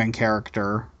C-list X-Men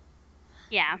character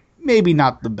Yeah. maybe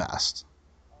not the best.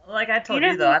 Like I told You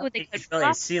know you, though, I who don't they think could he's really a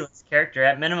swap? C-list character.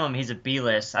 At minimum, he's a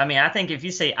B-list. I mean, I think if you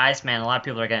say Iceman, a lot of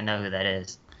people are gonna know who that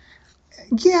is.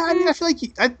 Yeah, I mean, I feel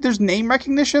like there's name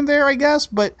recognition there, I guess,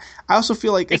 but I also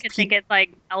feel like They if could think it's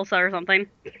like Elsa or something.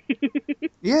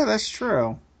 yeah, that's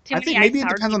true. Too I many think maybe it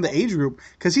ice-powered depends on the people. age group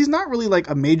because he's not really like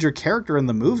a major character in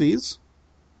the movies.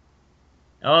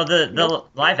 Oh, the Nope.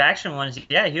 live action ones,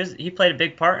 yeah, he played a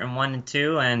big part in 1 and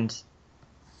 2, and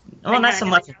well, They not kinda so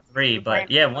did much in like 3, the plan.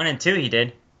 but yeah, 1 and 2 he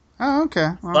did. Oh, okay.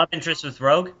 Well, Love interest with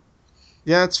Rogue.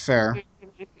 yeah, that's fair.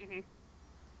 Mhm.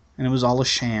 And it was all a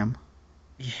sham.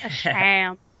 A Yeah.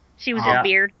 sham. She was his Yeah.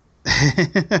 beard.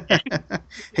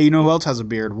 Hey, you know who else has a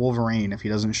beard? Wolverine, if he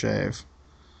doesn't shave.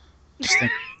 Just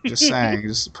think, just saying,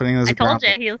 just putting it as I a told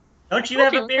ground. you. Don't you I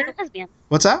have told you a he looks like beard? a lesbian.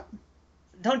 What's that?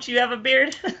 Don't you have a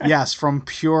beard? Yes, from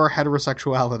pure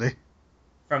heterosexuality.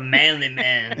 From Manly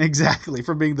Man. Exactly,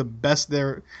 for being the best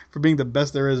there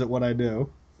is at what I do.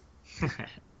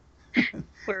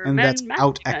 We're And men that's match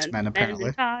out men, X-Men, men apparently.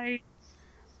 in tights.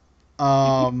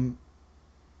 Um.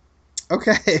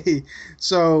 Okay,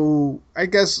 so I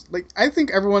guess like I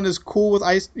think everyone is cool with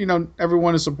Ice.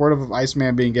 Everyone is supportive of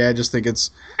Iceman being gay. I just think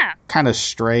it's Yeah. kind of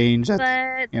strange that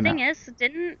But the you know. thing is,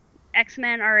 didn't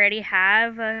X-Men already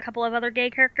have a couple of other gay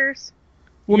characters?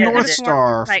 Well, Yeah, North they did.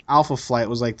 Star Like, Alpha Flight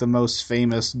was like the most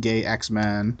famous gay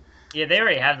X-Men. Yeah, they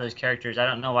already have those characters. I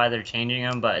don't know why they're changing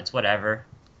them, but it's whatever.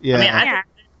 Yeah. I mean, I yeah.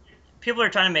 think people are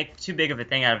trying to make too big of a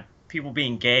thing out of people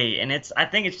being gay, and I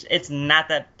think it's not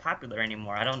that popular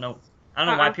anymore. I don't know why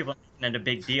Uh-uh. people are making it a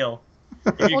big deal.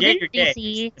 If you're Well, gay, didn't you're gay.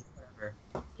 DC It's whatever.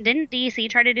 didn't DC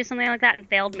try to do something like that and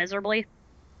failed miserably?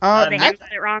 They I, handled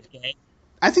it wrong. Gay.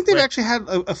 I think they've With- actually had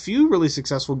a few really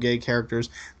successful gay characters.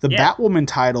 The Yeah. Batwoman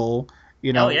title,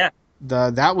 Oh yeah,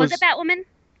 that Was it Batwoman?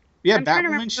 yeah, I'm trying to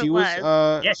Batwoman. remember She who was it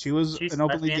was. Yeah, she was she's an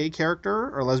openly lesbian. gay character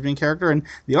or lesbian character, and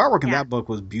the artwork in Yeah. that book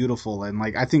was beautiful. And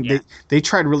like I think Yeah. they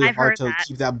tried really I've hard heard to that.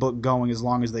 keep that book going as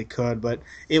long as they could, but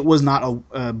it was not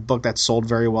a book that sold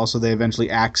very well, so they eventually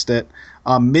axed it.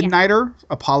 Midnighter,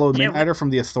 Apollo Yeah, Midnighter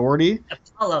from the Authority.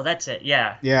 Apollo. That's it.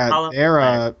 Yeah. Yeah,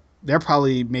 Apollo. they're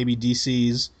probably maybe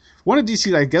DC's one of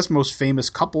DC's I guess most famous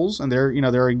couples, and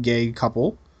they're a gay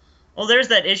couple. Well, there's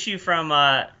that issue from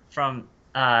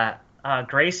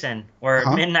Grayson where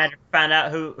Uh-huh. Midnight found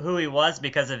out who he was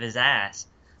because of his ass.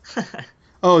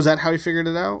 Oh, is that how he figured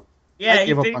it out? Yeah, I he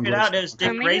gave up figured on it out. Grayson. It was Dick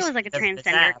Or maybe it Grayson was like a because of his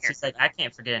transgender ass. He's like, I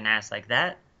can't forget an ass like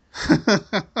that.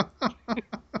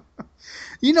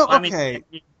 I mean, Okay,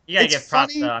 you gotta it's give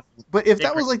props funny, though. but if Dick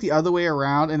that was like the other way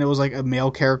around and it was like a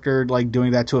male character like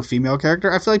doing that to a female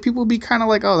character, I feel like people would be kind of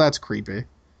like, oh, that's creepy.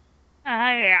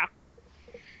 Yeah.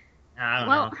 I don't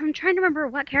Well, know. I'm trying to remember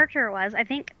what character it was. I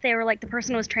think they were like the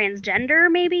person was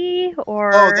transgender, maybe,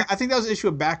 or Oh, I think that was the issue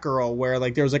of Batgirl where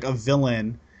like there was like a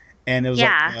villain, and it was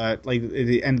Yeah. like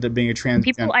it ended up being a trans.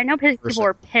 people. I know people person.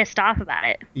 were pissed off about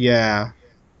it. Yeah,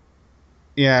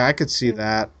 yeah, I could see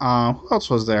that. Who else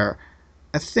was there?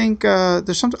 I think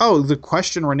there's some. Oh, the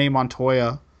Question Renee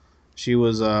Montoya. She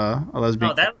was a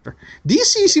lesbian Oh, that- character.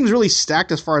 DC seems really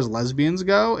stacked as far as lesbians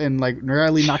go, and like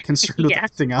really not concerned with Yeah.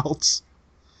 anything else.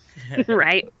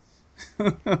 Right.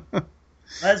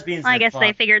 Lesbians. I are guess fun.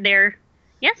 they figured they're.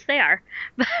 Yes, they are.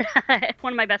 But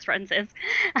one of my best friends is.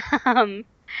 Um,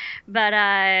 but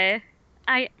I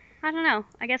don't know.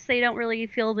 I guess they don't really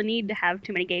feel the need to have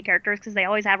too many gay characters because they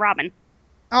always have Robin.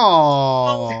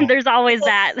 Oh, There's always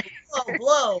that.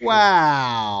 Blow.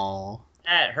 wow!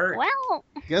 That hurt. Well,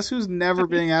 Guess who's never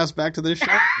being asked back to this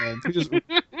show? Man? Who just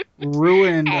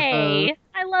ruined hey, her?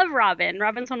 I love Robin.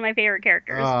 Robin's one of my favorite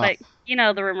characters. Ugh. But you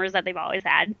know the rumors that they've always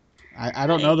had. I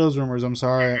don't know those rumors. I'm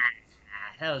sorry.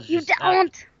 That was You just,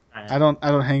 don't. I don't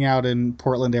hang out in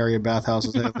Portland area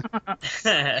bathhouses. You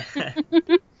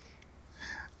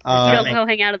Uh, don't go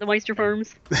hang out at the moisture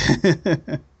farms.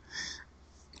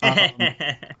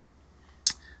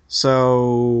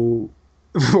 So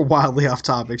wildly off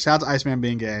topic. Shout out to Iceman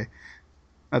being gay.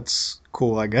 That's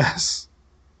cool, I guess.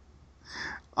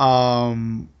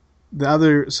 The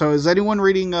other. So is anyone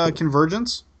reading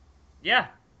Convergence? Yeah.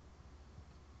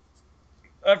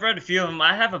 I've read a few of them.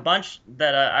 I have a bunch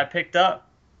that I picked up,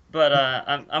 but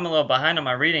I'm a little behind on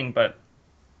my reading. But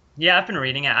yeah, I've been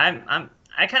reading it. I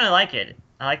kind of like it.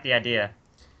 I like the idea.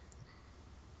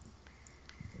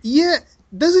 Yeah.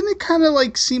 Doesn't it kind of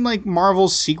like seem like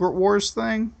Marvel's Secret Wars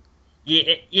thing?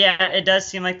 Yeah, it does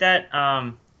seem like that.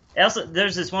 Also,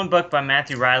 there's this one book by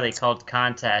Matthew Riley called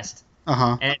Contest,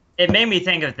 Uh-huh. And it made me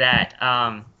think of that.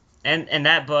 And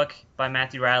that book by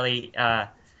Matthew Riley,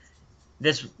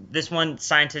 this one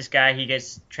scientist guy, he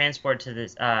gets transported to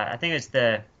this. I think it's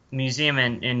the museum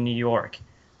in New York,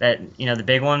 that the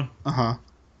big one. Uh-huh.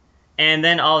 And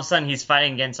then all of a sudden he's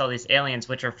fighting against all these aliens,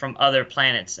 which are from other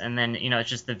planets. And then it's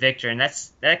just the victor, and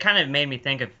that kind of made me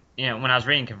think of when I was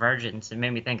reading Convergence, it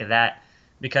made me think of that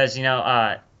because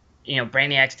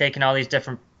Brainiac's taking all these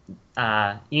different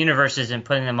universes and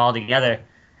putting them all together,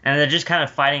 and they're just kind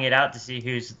of fighting it out to see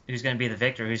who's going to be the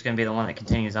victor, who's going to be the one that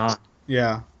continues on.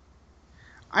 Yeah.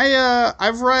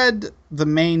 I've read the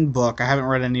main book. I haven't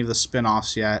read any of the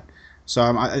spin-offs yet. So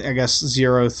I guess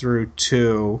 0 through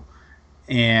 2,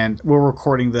 and we're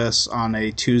recording this on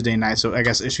a Tuesday night, so I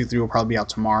guess issue 3 will probably be out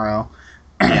tomorrow.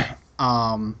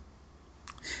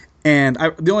 And I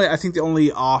think the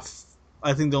only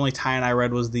tie-in I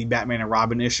read was the Batman and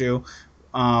Robin issue,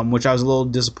 which I was a little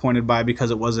disappointed by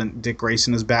because it wasn't Dick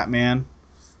Grayson as Batman.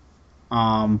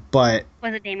 But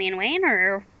was it Damian Wayne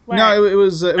or what? no, it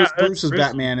was No, Bruce as Bruce.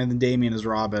 Batman and then Damian as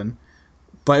Robin.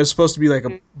 But it was supposed to be like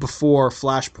a before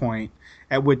Flashpoint,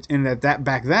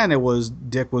 back then it was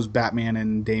Dick was Batman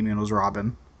and Damian was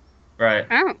Robin. Right.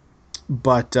 Oh,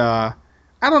 But I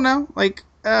don't know. Like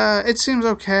it seems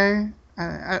okay.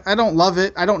 I don't love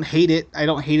it. I don't hate it. I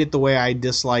don't hate it the way I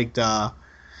disliked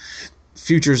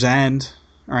Future's End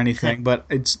or anything. But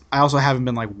I also haven't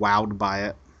been like wowed by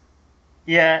it.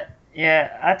 Yeah.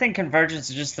 I think Convergence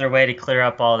is just their way to clear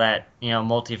up all that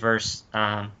multiverse.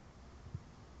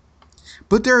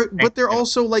 But they're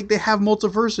also like they have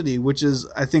Multiversity, which is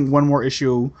I think one more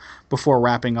issue before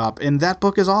wrapping up, and that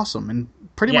book is awesome and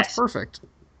pretty much Yes. perfect.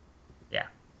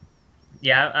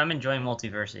 Yeah, I'm enjoying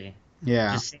Multiversity.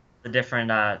 Yeah. Just seeing the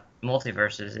different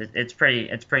multiverses. It's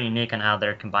pretty unique on how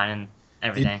they're combining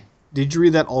everything. Did you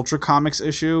read that Ultra Comics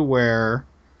issue where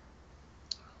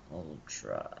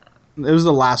Ultra. it was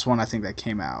the last one I think that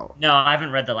came out? No, I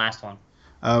haven't read the last one.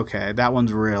 Okay, that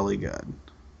one's really good.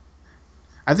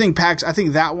 I think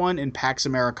that one and Pax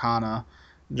Americana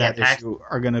issue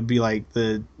are going to be like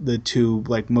the two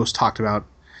like most talked about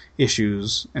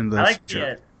issues in the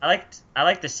future. I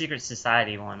like the Secret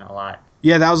Society one a lot.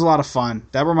 Yeah, that was a lot of fun.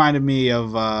 That reminded me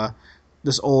of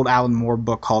this old Alan Moore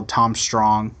book called Tom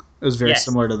Strong. It was very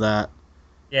similar to that.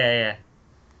 Yeah.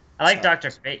 I like Dr.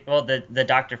 Fate. Well, the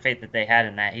Dr. Fate that they had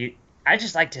in that. I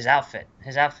just liked his outfit.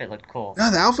 His outfit looked cool.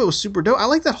 No, the outfit was super dope. I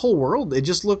like that whole world. It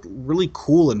just looked really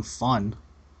cool and fun.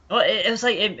 Well, it was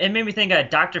like it made me think of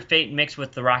Dr. Fate mixed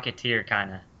with the Rocketeer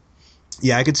kind of.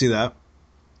 Yeah, I could see that.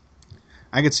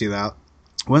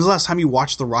 When's the last time you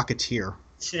watched The Rocketeer?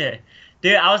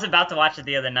 Dude, I was about to watch it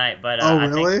the other night, but Oh,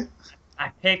 really? I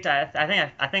think I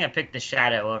picked The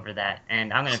Shadow over that,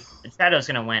 and The Shadow's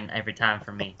gonna win every time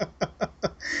for me.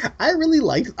 I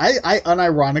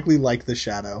unironically like The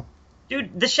Shadow.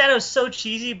 Dude, The Shadow's so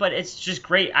cheesy, but it's just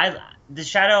great. The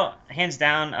Shadow, hands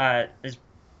down, I'd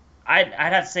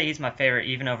have to say he's my favorite,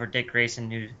 even over Dick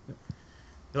Grayson, who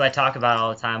I talk about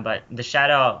all the time. But The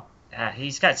Shadow,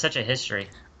 he's got such a history.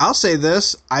 I'll say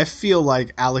this: I feel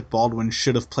like Alec Baldwin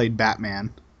should have played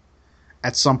Batman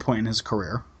at some point in his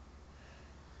career.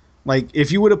 Like,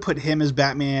 if you would have put him as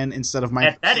Batman instead of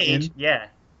Michael At that Keaton, age, yeah.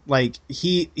 like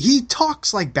he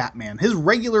talks like Batman. His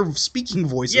regular speaking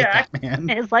voice is Batman.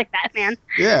 it's like Batman.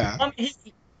 Yeah.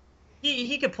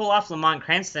 He could pull off Lamont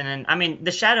Cranston, and I mean,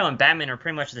 The Shadow and Batman are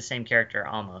pretty much the same character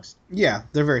almost. Yeah,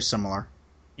 they're very similar.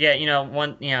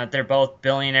 Yeah, they're both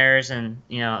billionaires, and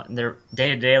their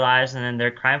day-to-day lives, and then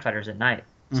they're crime fighters at night.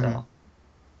 So. Mm-hmm.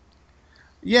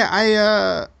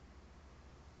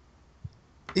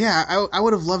 Yeah, I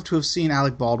would have loved to have seen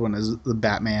Alec Baldwin as the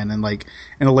Batman in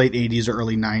the late 80s or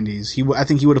early 90s. I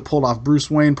think he would have pulled off Bruce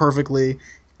Wayne perfectly.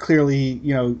 Clearly,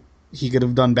 he could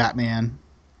have done Batman.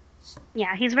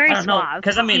 Yeah, he's very suave.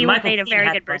 Because he Michael made a Keaton very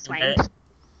had good Bruce run Wayne. into-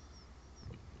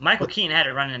 Michael Keaton had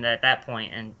it running at that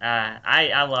point, and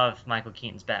I love Michael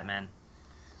Keaton's Batman.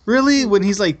 Really? When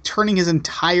he's turning his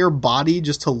entire body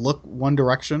just to look one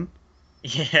direction?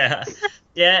 Yeah,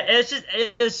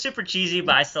 it was super cheesy,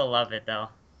 but I still love it though.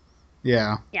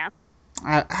 Yeah. Yeah.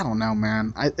 I don't know,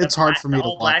 man. It's hard for me to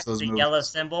watch those the movies. yellow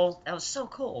symbol. That was so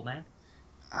cool, man.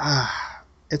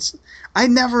 I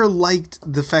never liked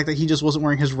the fact that he just wasn't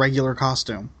wearing his regular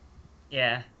costume.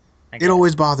 Yeah. It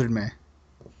always bothered me.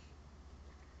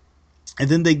 And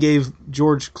then they gave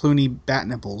George Clooney bat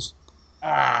nipples.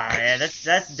 Yeah,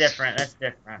 that's different. That's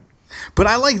different. But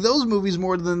I like those movies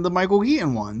more than the Michael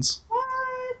Keaton ones.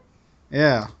 What?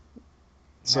 Yeah.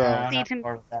 So I'm See, not to-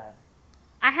 bored with that.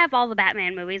 I have all the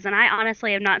Batman movies, and I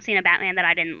honestly have not seen a Batman that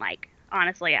I didn't like.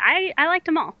 Honestly, I liked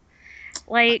them all.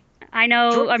 Like, I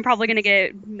know Sure. I'm probably gonna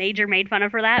get major made fun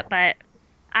of for that, but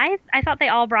I thought they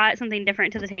all brought something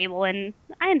different to the table, and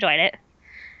I enjoyed it. I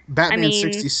Batman mean,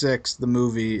 66, the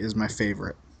movie, is my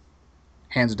favorite,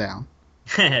 hands down.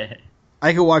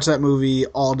 I could watch that movie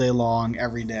all day long,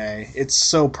 every day. It's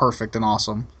so perfect and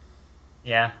awesome.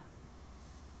 Yeah.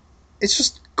 It's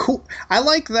just cool. I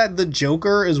like that the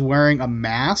Joker is wearing a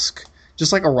mask,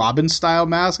 just like a Robin style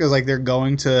mask, as like they're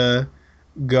going to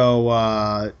go,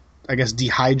 I guess,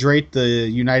 dehydrate the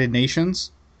United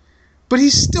Nations. But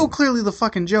he's still clearly the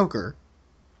fucking Joker.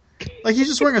 Like, he's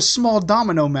just wearing a small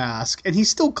domino mask, and he's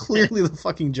still clearly the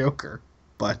fucking Joker.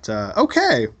 But,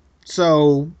 okay.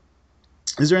 So,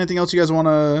 is there anything else you guys want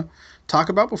to talk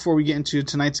about before we get into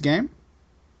tonight's game?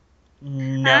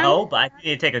 No, but I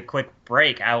need to take a quick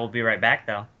break. I will be right back,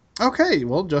 though. Okay,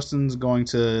 well, Justin's going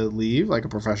to leave like a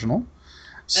professional.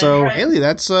 So, Alright. Haley,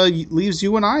 that's leaves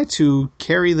you and I to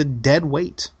carry the dead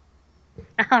weight.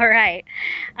 all right.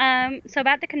 So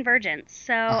about the Convergence.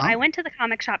 So Uh-huh. I went to the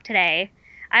comic shop today.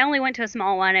 I only went to a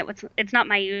small one. It's not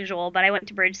my usual, but I went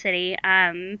to Bridge City.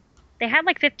 They had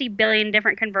like 50 billion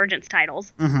different Convergence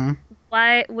titles. Mm-hmm.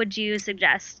 What would you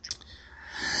suggest?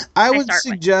 I would start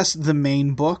with? suggest the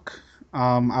main book.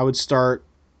 I would start.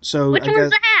 So, Which I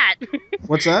one's guess that?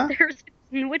 what's that?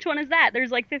 Which one is that?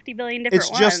 There's like 50 billion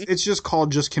different ones. It's just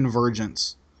called just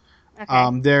Convergence.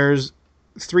 Okay. There's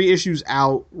 3 issues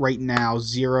out right now,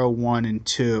 0, 1, and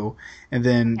 2, and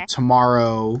then Okay.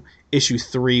 tomorrow issue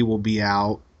 3 will be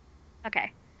out.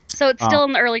 Okay. So it's still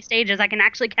in the early stages. I can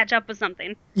actually catch up with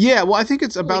something. Yeah, well, I think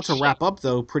it's about to shit. wrap up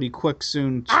though, pretty quick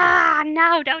soon. Ah,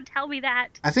 no! Don't tell me that.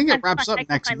 I think it I'm wraps glad up I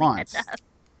can next finally month. catch up.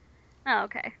 Oh,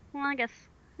 okay. Well, I guess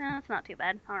it's not too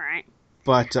bad. All right.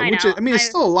 But I which know. I mean, it's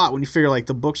still a lot when you figure like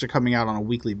the books are coming out on a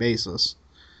weekly basis.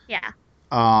 Yeah.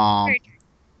 Um, Very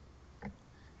true.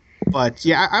 but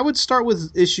yeah, I would start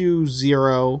with issue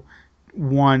 0,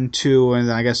 1, 2, and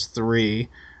then I guess 3.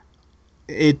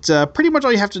 It pretty much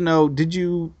all you have to know.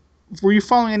 Were you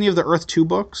following any of the Earth 2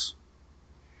 books?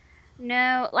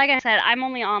 No, like I said, I'm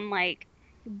only on like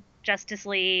Justice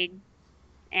League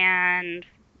and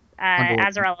Wonder Woman.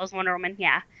 Azarello's Wonder Woman.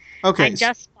 Yeah. Okay, I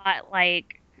just bought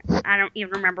like I don't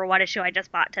even remember what issue I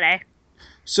just bought today.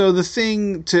 so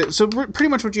pretty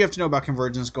much what you have to know about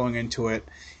Convergence going into it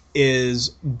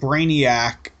is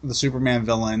Brainiac, the Superman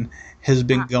villain, has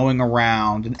been going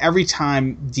around, and every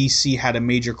time DC had a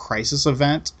major crisis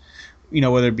event,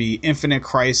 whether it be Infinite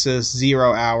Crisis,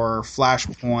 Zero Hour,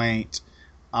 Flashpoint,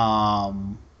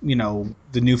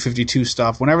 the New 52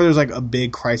 stuff, whenever there's like a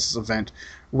big crisis event,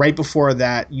 right before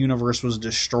that universe was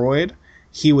destroyed,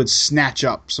 he would snatch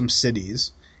up some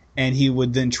cities, and he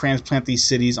would then transplant these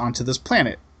cities onto this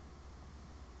planet.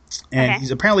 And Okay.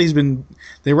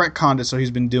 they retconned it, so he's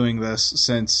been doing this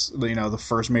since the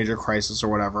first major crisis or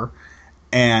whatever.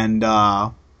 And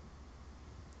wow,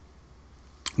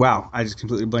 I just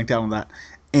completely blanked out on that.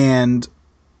 And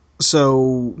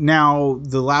so now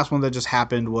the last one that just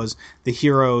happened was the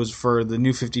heroes for the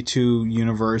New 52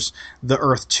 universe, the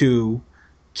Earth 2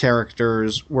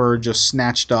 characters were just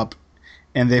snatched up,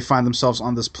 and they find themselves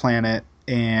on this planet,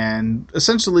 and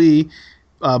essentially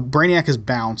Brainiac has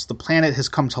bounced. The planet has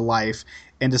come to life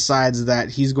and decides that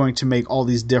he's going to make all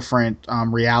these different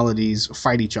realities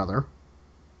fight each other.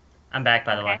 I'm back,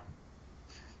 by the way.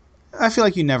 Okay. I feel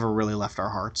like you never really left our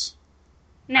hearts.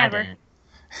 I Never.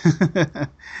 didn't.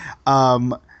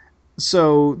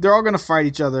 So they're all going to fight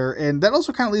each other, and that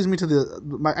also kind of leads me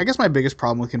to I guess my biggest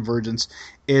problem with Convergence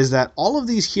is that all of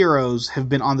these heroes have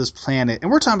been on this planet,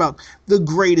 and we're talking about the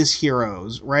greatest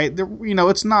heroes, right?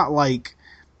 It's not like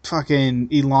fucking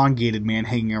elongated man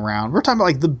hanging around. We're talking about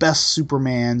like the best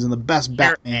Supermans and the best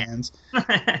Batmans,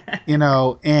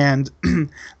 and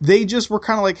they just were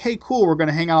kind of like, hey, cool, we're going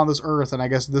to hang out on this Earth, and I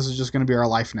guess this is just going to be our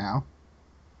life now.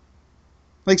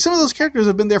 Like, some of those characters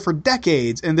have been there for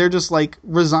decades, and they're just, like,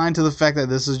 resigned to the fact that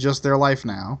this is just their life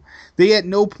now. They at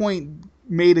no point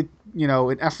made an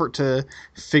effort to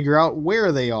figure out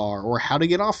where they are or how to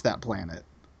get off that planet.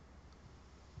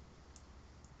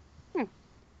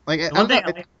 Like, I don't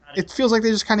know, it feels like they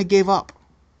just kind of gave up.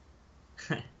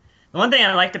 The one thing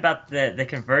I liked about the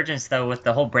Convergence, though, with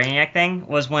the whole Brainiac thing,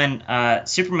 was when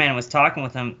Superman was talking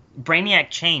with him,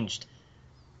 Brainiac changed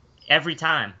every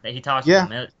time that he talked to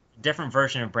him. It was a different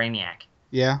version of Brainiac.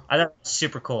 Yeah. I thought it was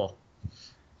super cool.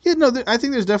 Yeah, no, I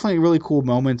think there's definitely really cool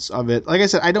moments of it. Like I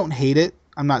said, I don't hate it.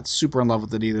 I'm not super in love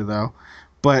with it either, though.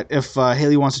 But if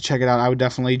Haley wants to check it out, I would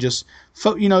definitely just,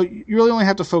 you really only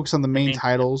have to focus on the main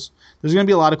titles. There's going to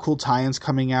be a lot of cool tie-ins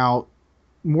coming out.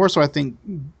 More so, I think,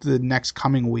 the next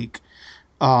coming week.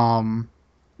 But,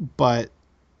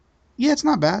 yeah, it's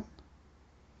not bad.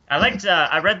 I liked.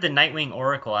 I read the Nightwing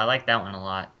Oracle. I liked that one a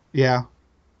lot Yeah.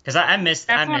 because I missed.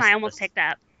 That's I one missed I almost those. picked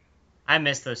up. I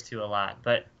missed those two a lot.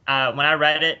 But when I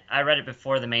read it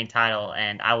before the main title,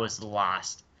 and I was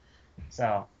lost.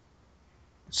 So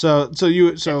So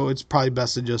it's probably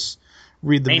best to just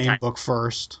read the main main title. book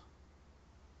first.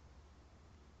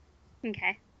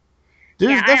 Okay.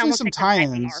 There's Yeah, I definitely almost some picked up Nightwing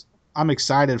tie-ins Oracle. I'm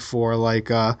excited for. Like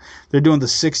they're doing the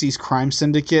 '60s Crime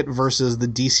Syndicate versus the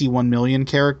DC 1 Million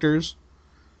characters,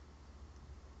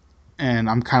 and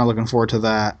I'm kind of looking forward to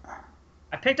that.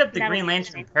 I picked up the That'll Green be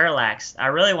Lantern interesting. Parallax. I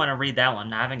really want to read that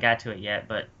one. I haven't got to it yet,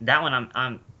 but that one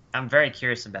I'm very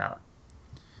curious about.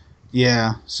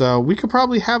 Yeah, so we could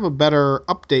probably have a better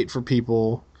update for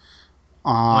people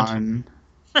Once. on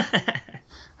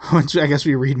once I guess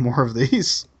we read more of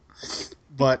these.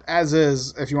 But as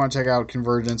is, if you want to check out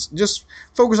Convergence, just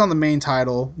focus on the main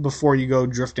title before you go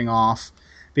drifting off,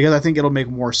 because I think it'll make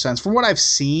more sense. From what I've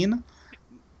seen,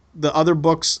 the other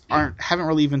books haven't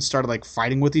really even started like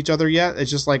fighting with each other yet. It's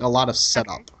just like a lot of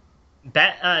setup.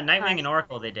 Nightwing and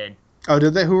Oracle they did. Oh,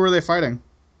 did they? Who were they fighting?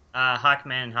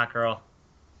 Hawkman and Hawkgirl.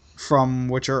 From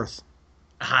which Earth?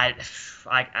 I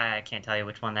can't tell you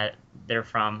which one that they're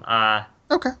from.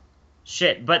 Okay.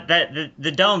 Shit, but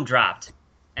the dome dropped,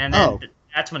 and then Oh.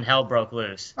 that's when hell broke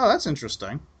loose. Oh, that's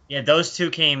interesting. Yeah, those two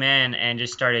came in and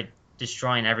just started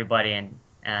destroying everybody, and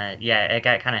yeah, it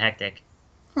got kind of hectic.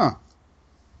 Huh.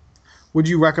 Would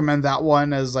you recommend that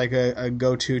one as like a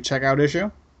go-to checkout issue?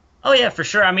 Oh yeah, for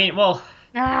sure. I mean, well,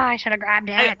 Ah, I should have grabbed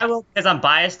it. I will because I'm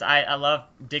biased. I love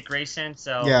Dick Grayson,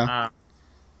 so Yeah.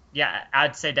 yeah,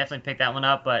 I'd say definitely pick that one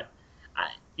up. But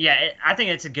I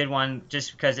think it's a good one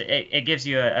just because it gives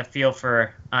you a feel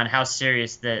for on how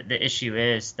serious the issue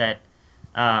is that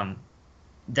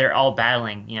they're all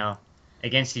battling,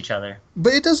 against each other.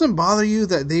 But it doesn't bother you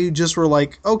that they just were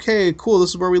like, okay, cool, this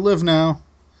is where we live now.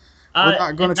 We're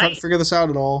not going to try to figure this out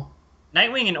at all.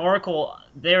 Nightwing and Oracle,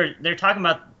 they're talking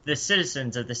about the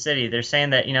citizens of the city. They're saying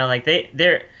that like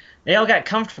they all got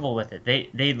comfortable with it.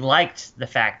 They liked the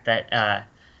fact that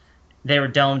they were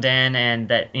domed in and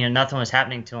that nothing was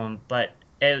happening to them. But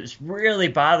it was really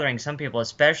bothering some people,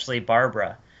 especially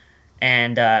Barbara,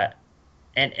 and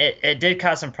it did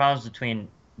cause some problems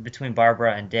between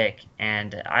Barbara and Dick.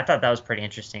 And I thought that was a pretty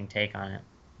interesting take on it.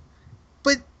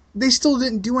 But they still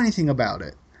didn't do anything about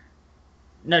it.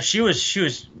 No, she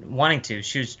was wanting to.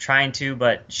 She was trying to,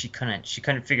 but she couldn't. She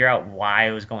couldn't figure out why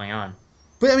it was going on.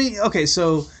 But I mean, okay,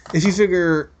 so if you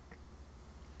figure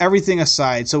everything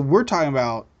aside, so we're talking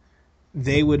about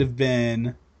they would have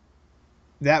been,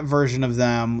 that version of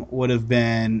them would have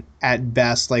been at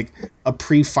best like a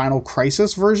pre-Final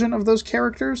Crisis version of those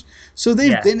characters. So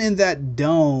they've been in that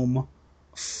dome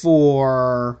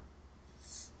for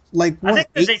like I what,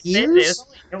 think 8 years?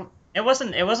 it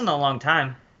wasn't a long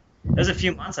time. It was a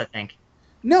few months, I think.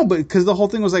 No, but because the whole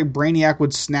thing was like Brainiac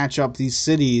would snatch up these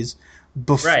cities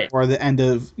before the end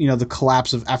of the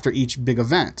collapse of after each big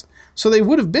event. So they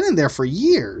would have been in there for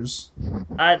years.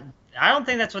 I don't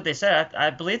think that's what they said.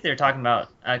 I believe they were talking about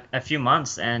a few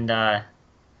months, and yeah,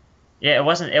 it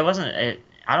wasn't.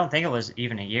 I don't think it was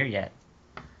even a year yet.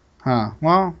 Huh.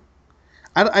 Well,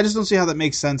 I just don't see how that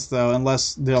makes sense though,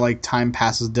 unless they're like time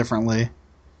passes differently.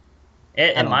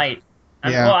 It might.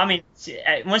 Yeah. Well, I mean,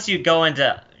 once you go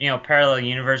into parallel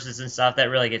universes and stuff, that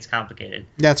really gets complicated.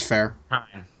 That's fair.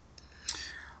 Time.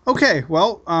 Okay.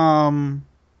 Well,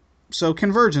 so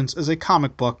Convergence is a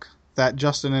comic book that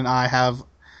Justin and I have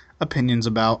opinions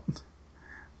about.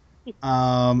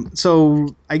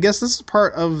 So I guess this is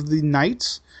part of the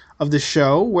night of the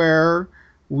show where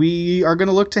we are going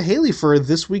to look to Haley for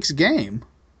this week's game.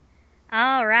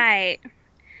 All right.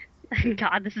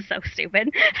 God, this is so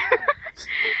stupid.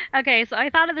 Okay, so I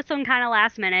thought of this one kind of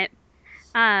last minute.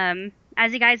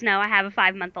 As you guys know, I have a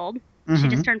 5-month-old. She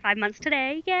just turned 5 months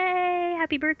today. Yay!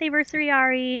 Happy birthday, versary,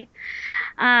 Ari.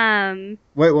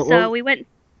 Wait, We went.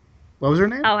 What was her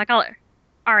name? Oh, I call her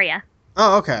Arya.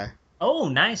 Oh, okay. Oh,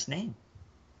 nice name.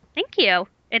 Thank you.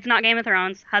 It's not Game of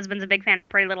Thrones. Husband's a big fan of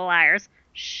Pretty Little Liars.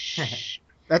 Shh.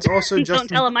 That's also just. Don't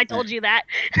tell him I told you that.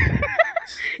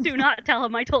 Do not tell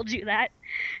him I told you that.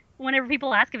 Whenever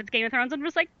people ask if it's Game of Thrones, I'm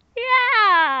just like,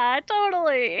 yeah,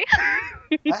 totally.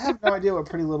 I have no idea what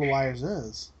Pretty Little Liars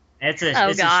is. It's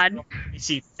a God. You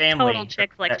see, family. Total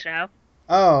chick flick show.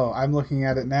 Oh, I'm looking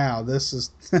at it now. This is.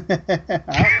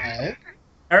 Alright.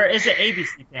 Or is it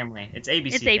ABC Family? It's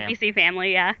ABC. It's Family. ABC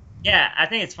Family, yeah. Yeah, I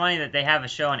think it's funny that they have a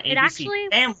show on ABC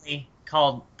Family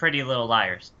called Pretty Little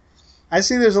Liars. I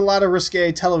see there's a lot of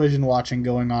risque television watching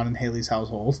going on in Haley's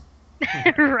household.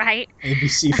 Right.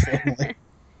 ABC Family.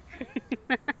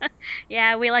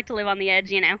 Yeah, we like to live on the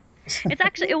edge,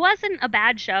 It wasn't a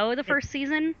bad show the first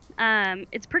season.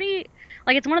 It's pretty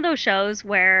like it's one of those shows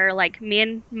where like me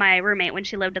and my roommate when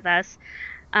she lived with us,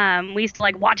 we used to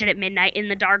like watch it at midnight in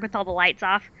the dark with all the lights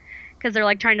off because they're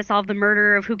like trying to solve the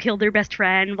murder of who killed their best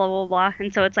friend, blah blah blah.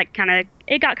 And so it's like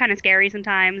it got kind of scary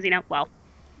sometimes, Well,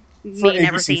 For me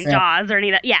never ABC seen fans. Jaws or any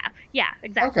of that. Yeah,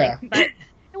 exactly. Okay. But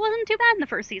it wasn't too bad in the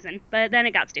first season, but then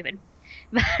it got stupid.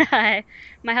 But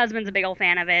my husband's a big old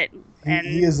fan of it, and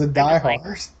He is a I'm just like-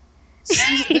 diehard.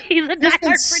 he's a There's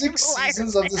been diehard 6 Pretty Little Liars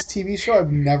seasons of fan. this TV show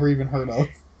I've never even heard of.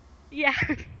 Yeah,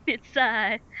 it's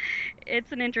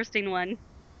an interesting one,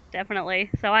 definitely.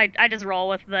 So I just roll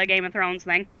with the Game of Thrones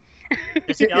thing.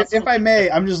 If I may,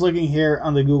 I'm just looking here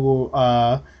on the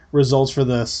Google results for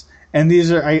this, and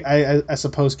these are, I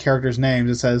suppose, characters' names.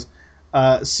 It says,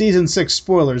 Season 6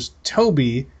 spoilers,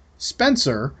 Toby,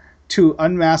 Spencer, to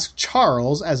unmask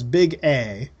Charles as Big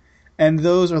A, and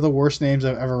those are the worst names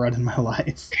I've ever read in my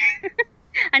life.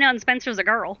 I know, and Spencer's a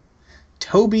girl.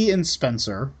 Toby and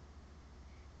Spencer.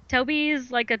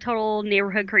 Toby's like a total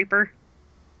neighborhood creeper,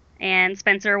 and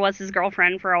Spencer was his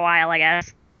girlfriend for a while, I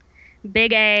guess.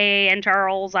 Big A and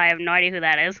Charles, I have no idea who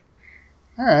that is.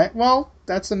 All right, well,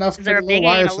 that's enough Is there for a the Big A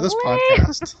and liars a for this little A?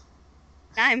 podcast.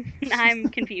 I'm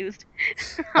confused.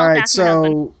 All I'll right, ask my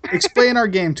husband. so explain our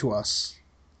game to us.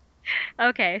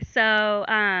 Okay, so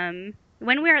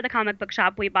when we were at the comic book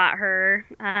shop, we bought her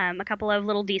a couple of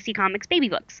little DC Comics baby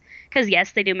books because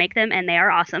yes, they do make them and they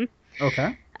are awesome.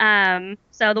 Okay.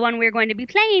 So the one we're going to be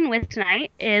playing with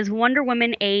tonight is Wonder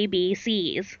Woman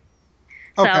ABCs.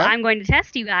 So Okay. I'm going to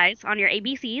test you guys on your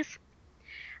ABCs.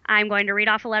 I'm going to read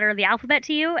off a letter of the alphabet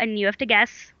to you, and you have to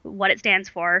guess what it stands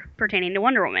for pertaining to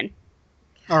Wonder Woman.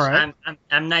 All right.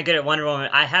 I'm not good at Wonder Woman.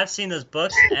 I have seen those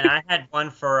books, and I had one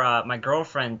for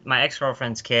my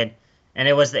ex-girlfriend's kid, and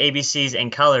it was the ABCs in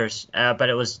colors, but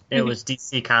it was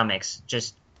DC Comics,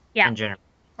 just Yeah. in general.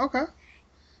 Okay.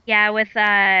 Yeah, with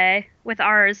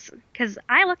ours, because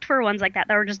I looked for ones like that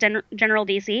were just general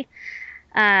DC.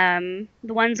 The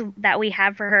ones that we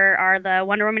have for her are the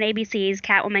Wonder Woman ABCs,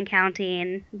 Catwoman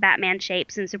Counting, Batman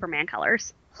Shapes, and Superman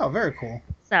Colors. Oh, very cool.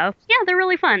 So yeah, they're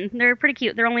really fun. They're pretty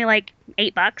cute. They're only like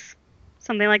 $8,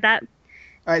 something like that.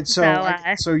 All right, so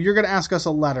So, so you're gonna ask us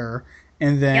a letter,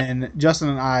 and then Justin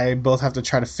and I both have to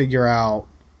try to figure out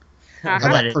how Uh-huh.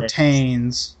 What that is it?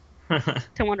 pertains.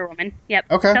 To Wonder Woman. Yep.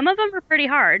 Okay. Some of them are pretty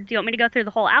hard. Do you want me to go through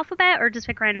the whole alphabet or just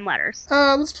pick random letters?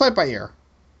 Let's play it by ear.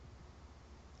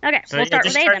 Okay, So we'll start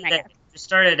with just A start then, I today. guess. Just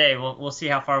start at A. We'll see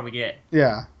how far we get.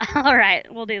 Yeah. All right,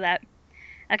 we'll do that.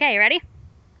 Okay, you ready?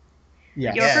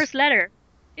 Yeah. Your Yes. first letter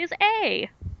is A.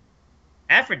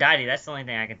 Aphrodite. That's the only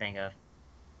thing I can think of.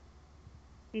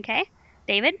 Okay.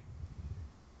 David?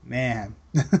 Man,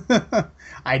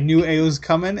 I knew A was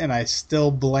coming, and I still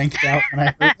blanked out when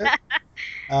I heard it.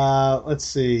 Let's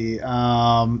see.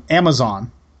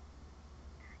 Amazon.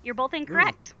 You're both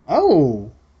incorrect.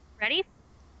 Oh, Ready?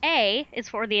 A is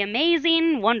for the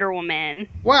amazing Wonder Woman.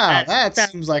 wow, That's that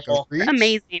seems like a cool. reach.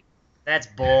 Amazing. That's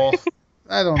bull.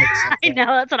 I don't accept I that. know,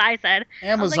 that's what I said.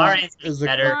 Amazon Sorry, it's is the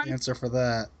better. correct answer for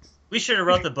that. We should have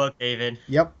wrote the book, David.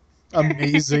 Yep.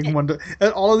 Amazing Wonder.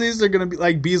 And all of these are going to be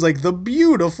like B's like the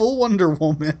beautiful Wonder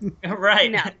Woman.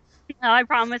 Right. No. No, I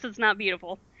promise it's not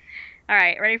beautiful. All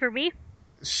right, ready for B?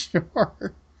 Sure.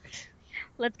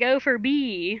 Let's go for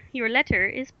B. Your letter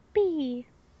is B.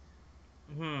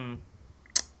 Hmm.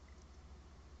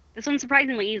 This one's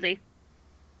surprisingly easy.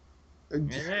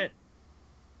 Is it?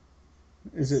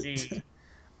 Is it? C.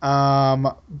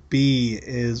 B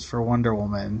is for Wonder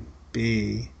Woman.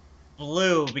 B.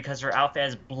 Blue, because her outfit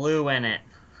has blue in it.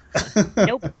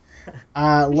 Nope.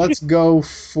 Let's go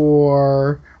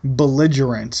for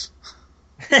belligerent.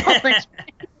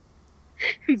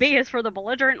 B is for the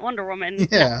belligerent Wonder Woman.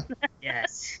 Yeah,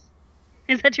 Yes.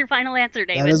 Is that your final answer,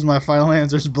 David? that is my final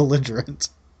answer. Is belligerent.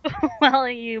 Well,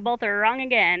 you both are wrong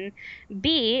again.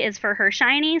 B is for her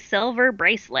shiny silver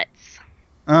bracelets.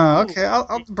 Okay.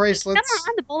 I'll bracelets. Come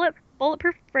on, the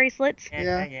bulletproof bracelets.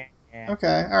 Yeah.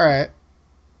 Okay. All right.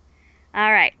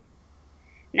 All right.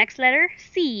 Next letter,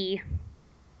 C.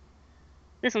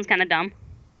 This one's kind of dumb.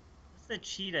 What's the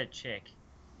cheetah chick?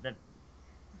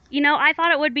 I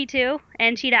thought it would be too,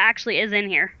 and Cheetah actually is in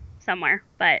here somewhere,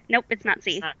 but nope, it's not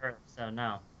C. It's not her, so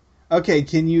no. Okay.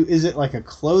 Is it like a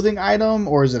clothing item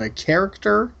or is it a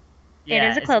character? Yeah,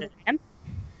 it is a clothing item.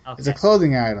 Okay. It's a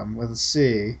clothing item with a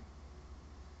C.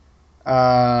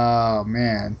 Oh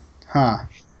man. Huh.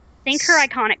 Think her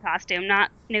iconic costume,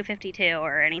 not New 52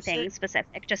 or anything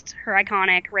specific. Just her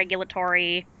iconic,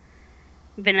 regulatory,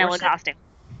 vanilla Corset? costume.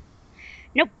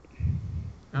 Nope.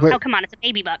 But- Oh, come on, it's a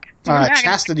baby buck. We're not gonna-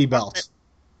 Chastity belt.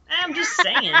 I'm just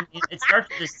saying. It starts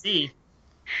with a C.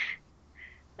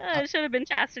 It should have been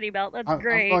Chastity Belt. That's I'm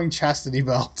great. going chastity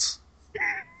belt.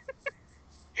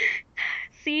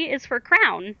 C is for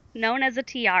crown, known as a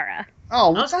tiara. Oh, I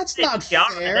well, was gonna that's say not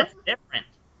tiara, fair. That's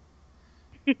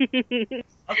different.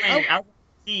 I'll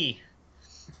C.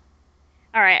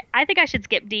 All right, I think I should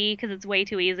skip D because it's way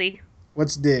too easy.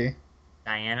 What's D?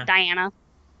 Diana. Diana.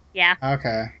 Yeah.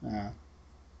 Okay. Yeah.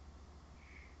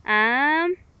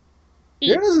 E.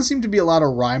 There doesn't seem to be a lot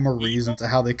of rhyme or reason to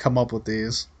how they come up with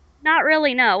these. Not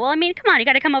really, no. Well, I mean, come on, you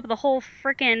got to come up with a whole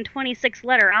freaking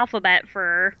 26-letter alphabet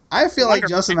for. I feel like Wonder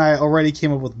Justin and I already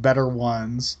came up with better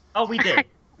ones. Oh, we did.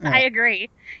 Yeah. I agree.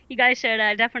 You guys should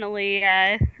definitely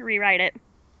rewrite it.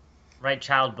 Right,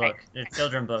 child book. The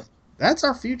children book. That's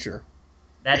our future.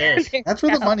 That is. There That's you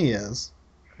where the go. money is.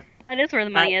 That is where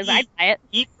the money is. E. I'd buy it.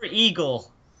 E for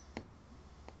eagle.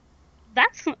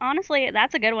 That's honestly,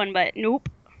 that's a good one, but nope.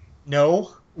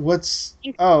 No. What's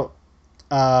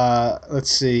let's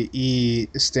see. E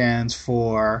stands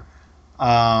for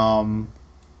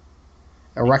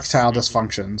erectile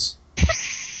dysfunctions.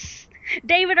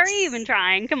 David, are you even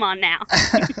trying? Come on now.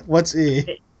 What's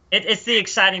E? It's the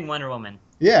exciting Wonder Woman.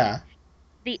 Yeah.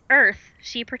 The earth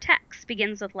she protects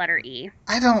begins with letter E.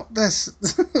 I don't this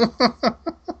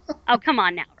Oh, come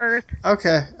on now. Earth.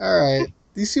 Okay, alright.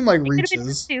 These seem like It could have been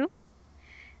reaches. two.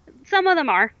 Some of them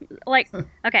are. Like,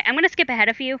 okay, I'm going to skip ahead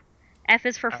a few. F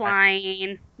is for Alright.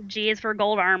 flying. G is for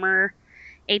gold armor.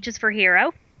 H is for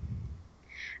hero.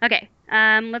 Okay,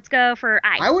 let's go for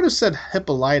I. I would have said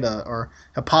Hippolyta or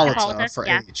Hippolyta Hippolyta, for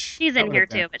yeah. H. She's That in would here have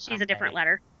been- too, but she's a Okay. different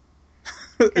letter.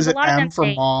 Is a it lot of M them for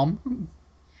say- mom?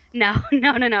 No,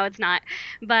 no, it's not.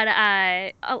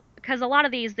 But, because a lot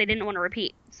of these they didn't want to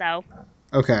repeat, so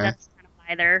Okay. that's kind of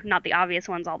why they're not the obvious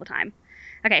ones all the time.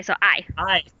 Okay, so I.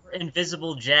 I for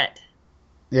invisible jet.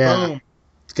 Yeah. Boom.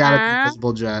 It's gotta be Uh,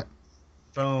 Invisible Jet.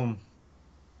 Boom.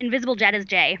 Invisible Jet is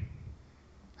J.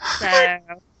 So,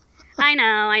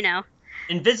 I know.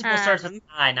 Invisible starts with Um, an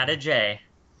I, not a J.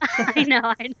 I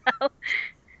know.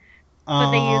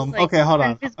 But they use, like, Okay, hold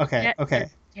on. Invisible Okay, Jet okay.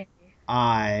 as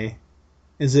J.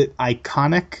 Is it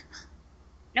iconic?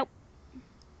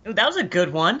 Ooh, that was a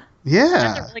good one. That's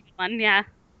Yeah. a really good one, yeah.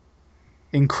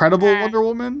 Incredible Uh, Wonder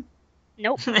Woman?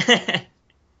 Nope.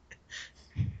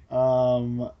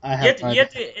 I have you have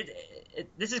to.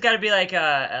 This has got to be like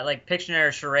Pictionary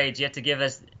or charades. You have to give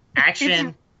us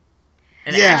action.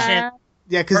 An Yeah. action.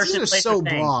 Yeah, because person, these are place, so or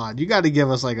thing. broad. You got to give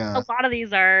us like A a. lot of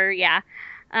these are, yeah.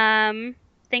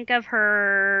 Think of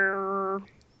her.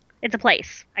 It's a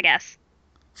place, I guess.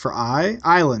 For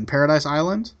Island. Paradise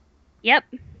Island? Yep,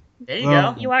 There you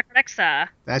Well, you are correct, sir.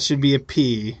 That should be a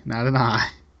P, not an I.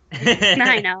 go.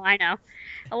 I know.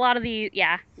 A lot of these,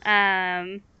 yeah.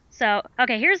 So,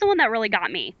 okay, here's the one that really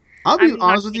got me. I'll be I'm not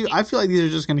honest with you. thinking- I feel like these are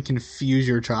just going to confuse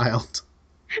your child.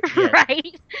 Yeah.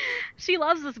 Right? She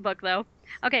loves this book, though.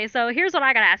 Okay, so here's what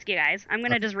I gotta ask you guys. I'm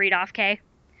gonna just read off, Kay.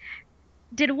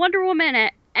 Did Wonder Woman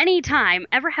at any time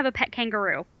ever have a pet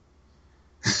kangaroo?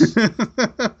 I'm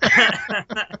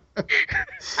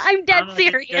I dead don't know if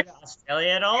you go serious. to Australia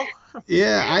at all?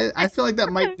 Yeah, I feel like that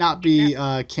might not be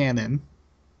canon.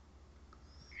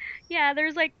 Yeah,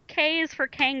 there's like K is for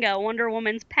Kanga, Wonder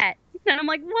Woman's pet. And I'm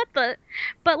like, what the?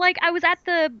 But like, I was at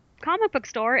the comic book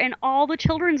store and all the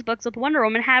children's books with Wonder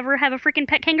Woman have her have a freaking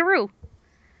pet kangaroo.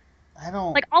 I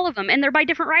don't. Like all of them, and they're by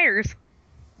different writers.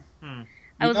 Hmm.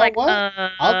 I You was know like,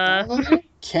 what?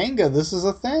 Kanga, this is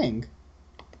a thing.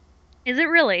 is it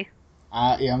really?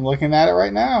 Yeah, I'm looking at it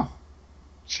right now.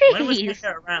 When was Jeez.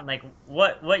 Kanga around? Like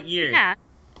what year? Yeah.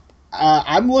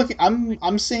 I'm looking.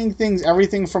 I'm seeing things.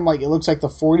 Everything from like it looks like the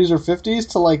 40s or 50s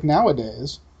to like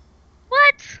nowadays.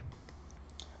 What?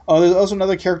 Oh, there's also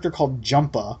another character called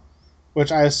Jumpa,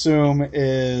 which I assume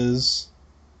is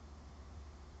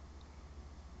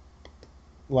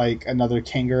like another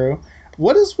kangaroo.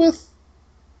 What is with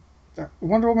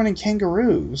Wonder Woman and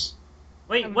kangaroos?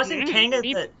 Wait, wasn't Mhm. Kanga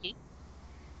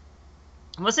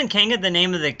the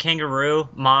name of the kangaroo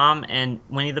mom and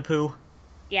Winnie the Pooh?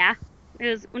 Yeah. It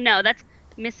was no. That's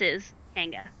Mrs.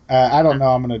 Kanga. I don't know.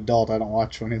 I'm an adult. I don't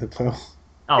watch Winnie the Pooh.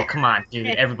 Oh, come on, dude.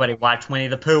 Everybody watched Winnie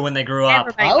the Pooh when they grew up.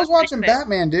 Everybody I was watched watching Winnie the Pooh.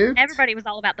 Batman, dude. Everybody was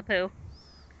all about the poo.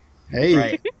 Hey.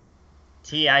 Right.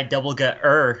 T-I double gut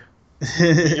er.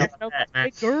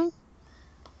 Girl.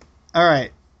 All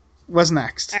right. What's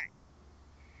next? All right.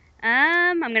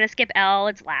 I'm gonna skip L.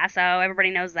 It's Lasso.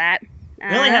 Everybody knows that. We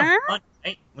only have one,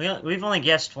 right? We've only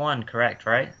guessed one, correct,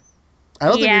 right? I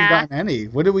don't think Yeah. we've gotten any.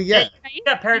 What did we get? You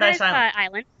got Paradise You guys Island. got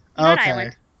Island. You got Okay.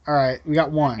 Island. All right. We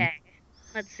got one. Okay.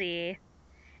 Let's see.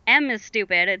 M is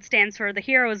stupid. It stands for the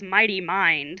hero's mighty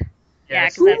mind. Yeah,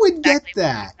 Yes. 'cause Who that's would get exactly what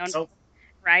that? we don't- Oh.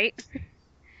 Right?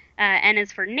 N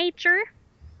is for nature.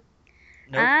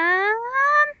 Nope.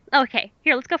 Okay,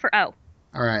 here, let's go for O.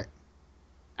 All right.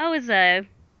 O is a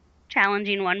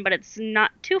challenging one, but it's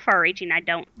not too far-reaching, I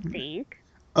don't think.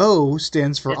 O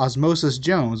stands for Yes. Osmosis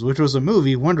Jones, which was a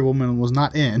movie Wonder Woman was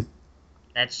not in.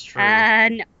 That's true.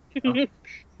 No. Oh.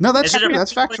 No, that's Is it a true.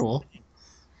 That's person, place, factual. or thing?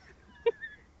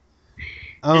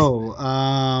 Oh,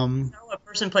 Is that a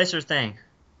person, place, or thing?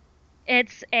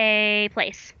 It's a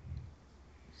place.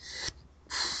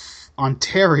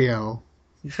 Ontario.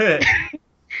 We're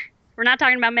not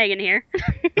talking about Megan here.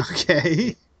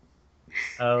 Okay.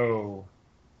 Oh,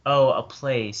 a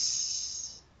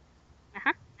place.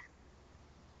 Uh-huh.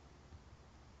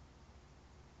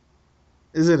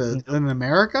 Is it in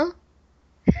America?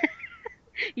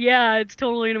 Yeah, it's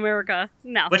totally in America.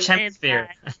 No. Which hemisphere?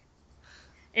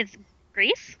 It's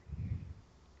Greece?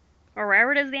 Or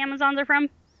wherever it is the Amazons are from?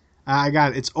 I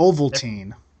got it. It's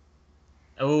Ovaltine.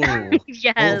 Oh,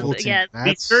 Yes, Ovaltine. yes.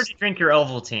 be sure to drink your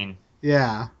Ovaltine.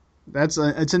 Yeah. It's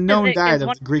a known it diet is of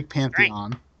one- the Greek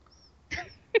pantheon.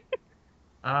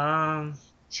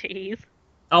 Jeez.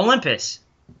 Olympus.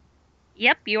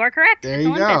 Yep, you are correct. There It's you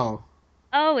Olympus. go.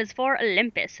 O is for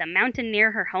Olympus, a mountain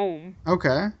near her home.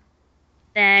 Okay.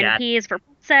 Then Got it. P is for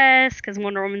princess, because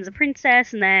Wonder Woman's a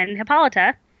princess. And then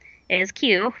Hippolyta is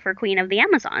Q for Queen of the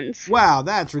Amazons. Wow,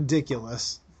 that's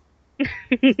ridiculous.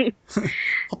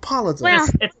 Hippolyta. Well,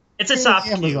 It's a Queen of soft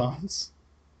the Q. Amazons.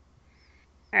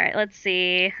 All right, let's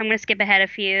see. I'm going to skip ahead a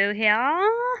few here.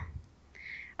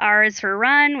 R is for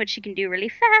run, which you can do really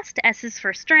fast. S is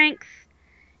for strength.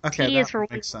 Okay, T that is for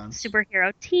makes sense.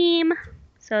 superhero team.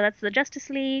 So that's the Justice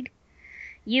League.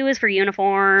 U is for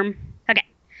uniform. Okay.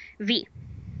 V.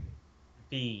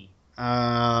 B.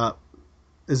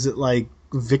 Is it like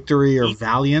Victory or V.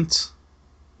 Valiant?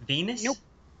 Venus. Nope.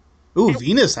 Ooh,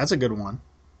 Venus. That's a good one.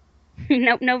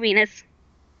 Nope, no Venus.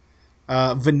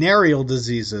 Venereal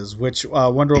diseases, which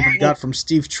Wonder Woman got from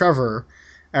Steve Trevor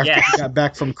after Yes. he got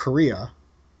back from Korea.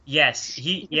 Yes,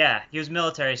 he was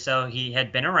military, so he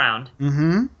had been around.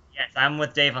 Mm-hmm. Yes, I'm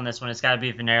with Dave on this one. It's got to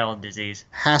be venereal disease.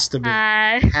 Has to be.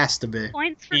 Uh, Has to be.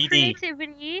 points for BD.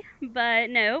 creativity, but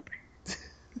nope.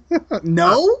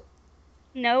 No?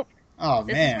 Nope. Oh,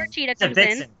 This is where man. Cheetah It's a comes in.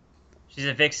 vixen. She's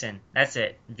a vixen. That's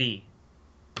it. V.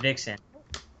 Vixen.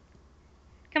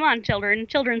 Come on, children.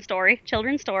 Children's story.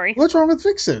 Children's story. What's wrong with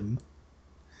Vixen?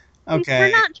 Okay.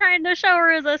 We're not trying to show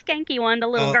her as a skanky one to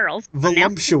little girls. Now.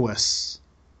 Voluptuous.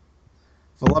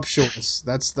 Voluptuous.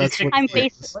 That's what I'm it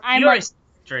face- is. I'm you like- already said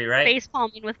victory, right? Face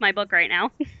palming with my book right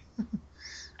now.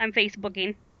 I'm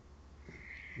Facebooking.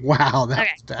 Wow, that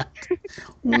Okay. was bad.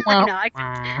 I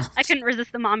know, I couldn't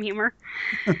resist the mom humor.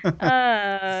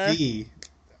 V.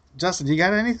 Justin, you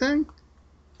got anything?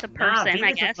 The Nah, person, Venus I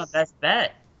was guess. my best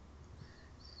bet.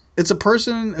 It's a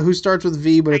person who starts with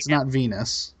V, but it's not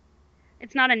Venus.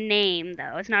 It's not a name,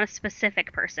 though. It's not a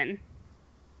specific person.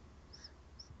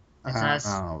 It's not-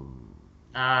 Oh.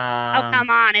 Oh, come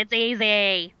on. It's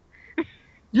easy.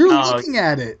 You're Oh. looking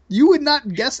at it. You would not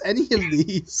guess any of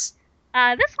these.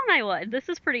 This one I would. This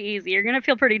is pretty easy. You're going to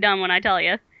feel pretty dumb when I tell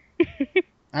you.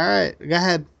 All right, go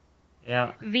ahead.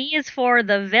 Yeah, V is for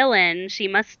the villain she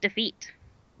must defeat.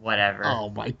 whatever. Oh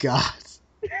my god.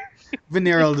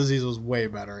 Venereal disease was way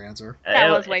better answer. That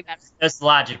was way better. That's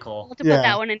logical. We'll have to Yeah. put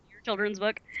that one in your children's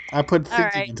book. I put thinking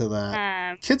Alright. into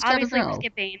that. Kids Kids gotta obviously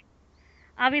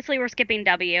know. we're skipping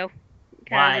W.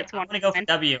 Because Why? it's I Wonder want to go for Woman.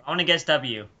 W. I want to guess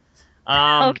W.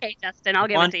 Okay, Justin, I'll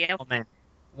give Wonder it to you. Woman.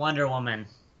 Wonder Woman.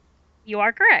 You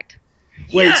are correct.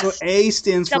 Wait, Yes! so A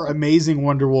stands for Double- Amazing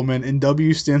Wonder Woman and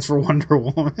W stands for Wonder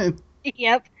Woman.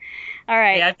 Yep. All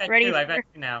right. Hey, I've got ready two. I've for, got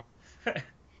two now.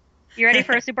 you ready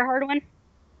for a super hard one?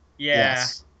 Yeah.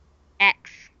 Yes.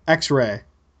 X. X-ray.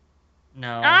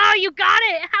 No. Oh, you got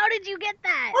it! How did you get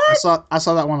that? I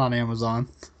saw that one on Amazon.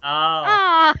 Oh.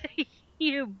 Oh,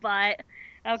 you butt.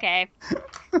 Okay.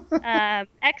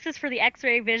 X is for the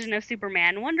X-ray vision of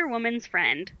Superman, Wonder Woman's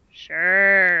friend.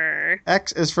 Sure.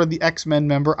 X is for the X-Men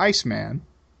member Iceman.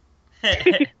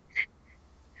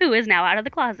 Who is now out of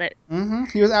the closet. Mm-hmm.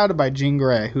 He was outed by Jean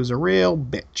Grey, who's a real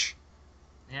bitch.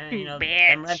 Yeah, you know, Bitch.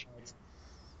 them redheads.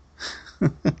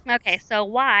 Okay, so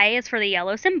Y is for the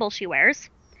yellow symbol she wears.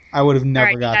 I would have never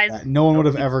Alright, you got guys- that. No one would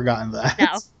have ever gotten that.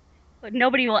 No. But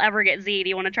nobody will ever get Z. Do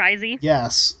you want to try Z?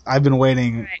 Yes, I've been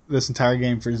waiting Alright. this entire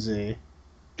game for Z.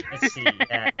 Let's see.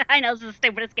 Yeah. I know this is the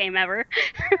stupidest game ever.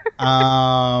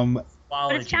 Um, But it's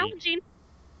Quality. challenging.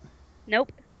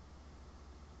 Nope.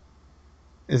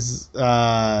 is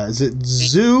it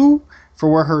Zoo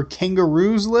for where her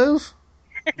kangaroos live?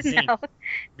 Zinc. No.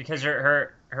 Because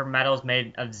her metal is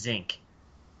made of zinc.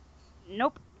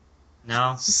 Nope.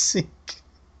 No. Zinc.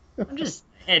 I'm just.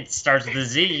 It starts with a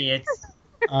Z. It's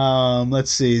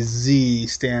Let's see. Z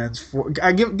stands for.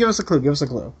 Give us a clue. Give us a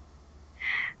clue.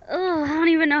 Oh, I don't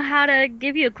even know how to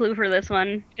give you a clue for this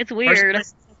one. It's weird.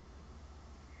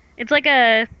 It's like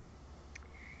a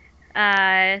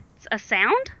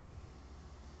sound?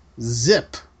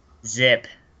 Zip. Zip.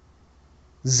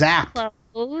 Zap.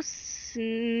 Close.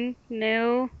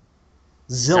 No.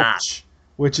 Zilch.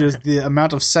 Which is the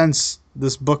amount of sense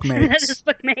this book That makes. this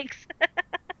book makes.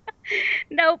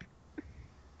 Nope.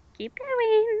 Keep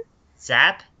going.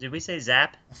 Zap? Did we say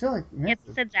zap? I feel like Yep,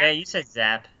 it said Yeah, zap. you said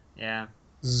zap. Yeah.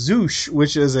 Zoosh,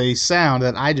 which is a sound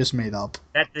that I just made up.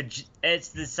 It's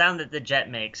the sound that the jet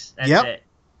makes. That's Yep. it.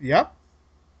 Yep.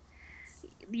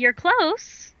 You're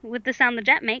close with the sound the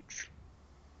jet makes.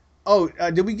 Oh,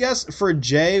 did we guess for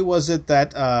J? Was it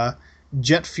that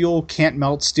jet fuel can't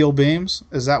melt steel beams?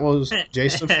 Is that what was J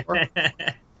stood for?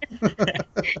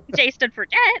 J stood for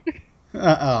jet.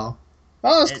 Oh, that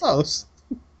was close.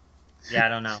 Yeah, I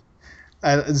don't know.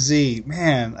 Z,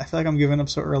 man, I feel like I'm giving up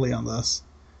so early on this.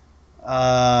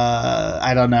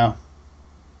 I don't know. All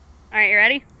right, you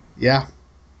ready? Yeah.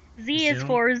 Z is Zoom.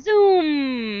 for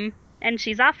zoom, and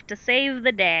she's off to save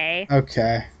the day.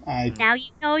 Okay. Now you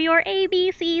know your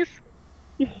ABCs.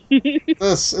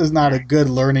 This is not a good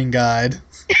learning guide.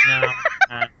 No.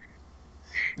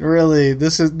 Really,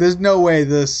 there's no way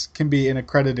this can be an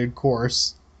accredited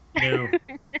course. No.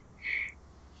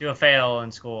 You'll fail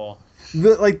in school.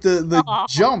 The Aw.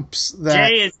 jumps that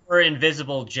J is for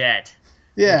invisible jet.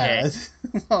 yeah.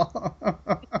 I know,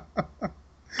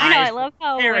 I I love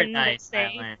how when Paradise they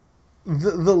Island.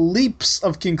 the leaps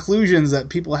of conclusions that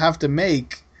people have to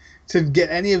make to get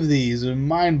any of these are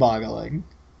mind-boggling.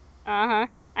 I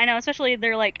know, especially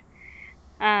they're like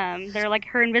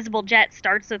her invisible jet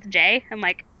starts with J. I'm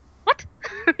like, what?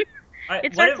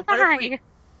 It starts with I.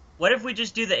 What if we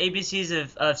just do the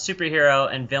ABCs of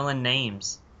superhero and villain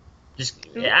names?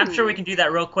 I'm sure we can do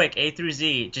that real quick. A through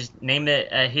Z. Just name it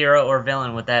a hero or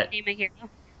villain with that. Name a hero.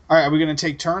 All right, are we going to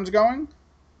take turns going?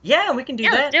 Yeah, we can do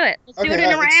Yeah, that. let's do it. Let's do it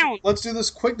in a round. Let's do this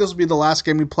quick. This will be the last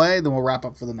game we play, then we'll wrap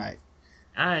up for the night.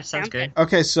 All right, sounds Sounds good.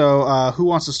 Okay, so who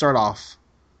wants to start off?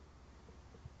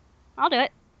 I'll do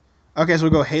it. Okay, so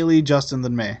we'll go Haley, Justin,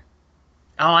 then me.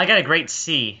 Oh, I got a great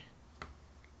C.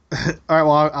 All right,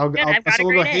 well, I'll Good, I've got so a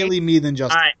we'll go great A. Haley, me, then All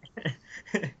Justin.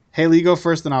 right. Haley, you go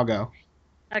first, then I'll go.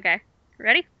 Okay.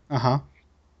 Ready? Uh-huh.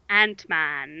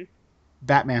 Ant-Man.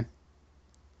 Batman.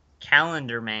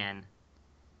 Calendar Man.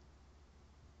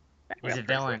 That He's real a person.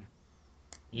 villain.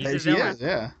 He's There a she villain. is,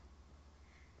 yeah.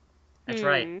 That's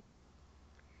right.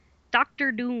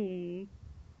 Doctor Doom.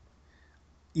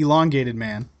 Elongated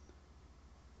Man.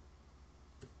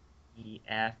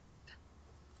 E-F.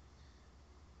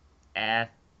 F.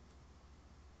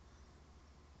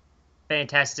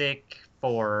 Fantastic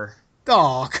Four.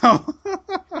 Oh, come on.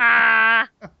 Ah.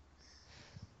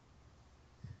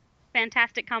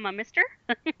 Fantastic, comma, Mister.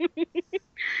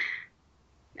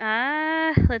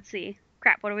 Let's see.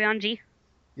 Crap, what are we on, G?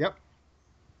 Yep.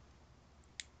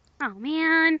 Oh,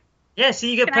 man. Yeah,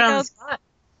 see, you get Can put I on go- the spot.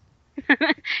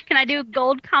 Can I do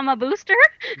gold, comma, booster?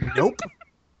 Nope.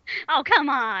 Oh, come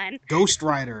on. Ghost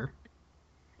Rider.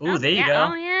 Ooh, there you yeah. go.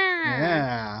 Oh, yeah.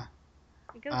 Yeah.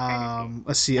 Ghost Rider's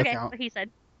Let's see. good. Okay, Okay, what he said.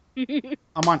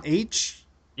 I'm on H.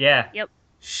 Yeah.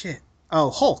 Shit. Oh,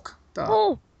 Hulk. Duh.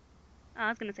 Oh, I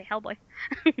was going to say Hellboy.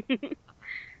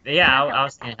 Yeah, I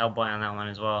was thinking Hellboy on that one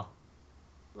as well.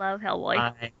 Love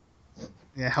Hellboy.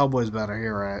 Yeah, Hellboy's better.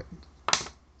 You're right.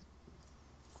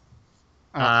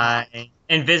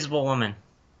 Invisible Woman.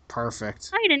 Perfect.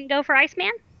 Oh, you didn't go for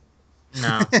Iceman?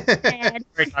 No. Bad.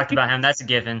 We already talked about him. That's a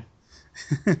given.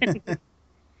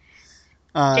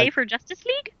 J for Justice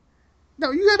League?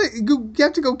 No, you gotta go. You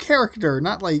have to go character,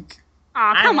 not like.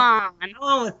 Aw, come on. I'm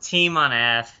going with Team on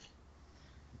F.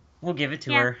 We'll give it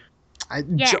to Yeah. her.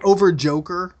 Yeah. Over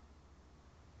Joker.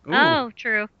 Ooh. Oh,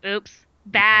 true. Oops.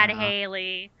 Bad Yeah.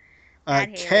 Haley.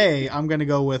 Bad K. Haley. I'm gonna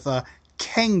go with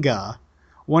Kanga,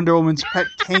 Wonder Woman's pet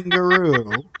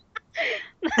kangaroo.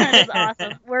 That is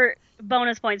awesome. We're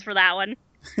bonus points for that one.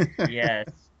 Yes.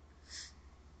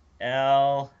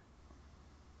 L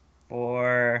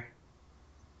for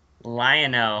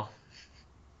Lionel.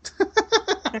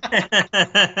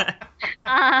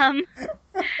 Um,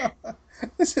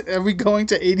 Are we going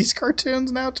to 80s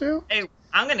cartoons now too? Hey,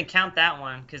 I'm gonna count that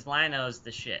one because Lionel's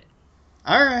the shit.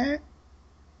 All right.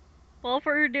 well, if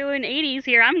we're doing 80s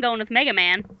here, I'm going with Mega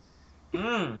Man.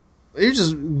 Mm. You're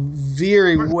just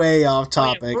veering way off Oh,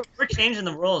 yeah, topic. we're changing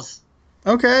the rules.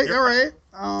 Okay, There- all right.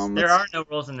 There are no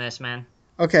rules in this, man.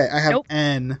 Okay, I have Nope.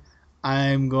 N.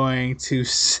 I'm going to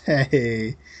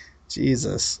say,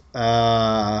 Jesus.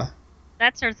 That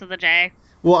starts with a J.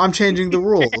 Well, I'm changing the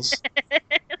rules.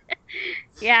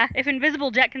 Yeah, if Invisible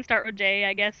Jet can start with J,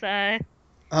 I guess.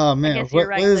 Oh man, guess you're what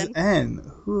right is then.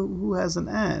 N? Who has an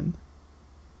N?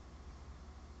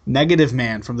 Negative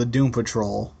Man from the Doom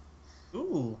Patrol.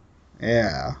 Ooh.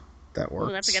 Yeah, that works.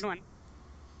 Ooh, that's a good one.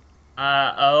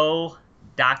 O.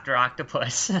 Dr.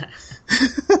 Octopus.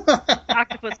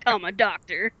 Octopus, comma,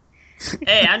 doctor.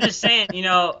 Hey, I'm just saying,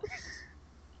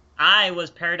 I was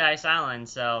Paradise Island,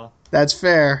 so That's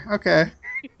fair. Okay.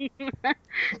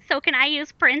 So can I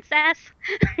use princess?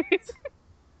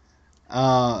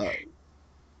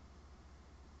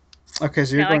 Okay,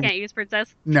 so you're No, I going. can't use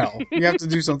princess. No, you have to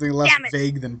do something less Damn it.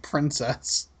 vague than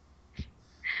princess.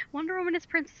 Wonder Woman is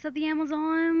Princess of the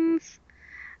Amazons.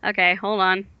 Okay, hold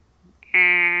on.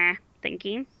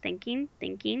 Thinking.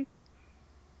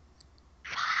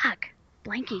 Fuck.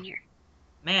 Blanking here.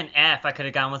 man, F, I could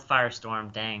have gone with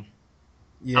Firestorm, dang.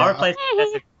 Yeah. I'll replace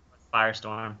Professor with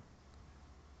Firestorm.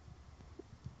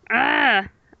 I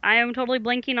am totally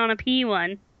blanking on a P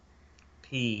one.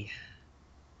 P.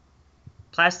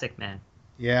 Plastic Man.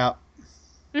 Yeah.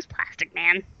 Who's Plastic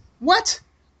Man? What?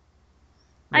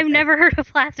 I've never heard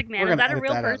of Plastic Man. We're Is gonna that a edit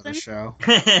real that out of the person? show.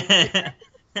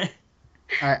 Ooh.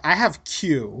 All right, I have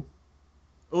Q.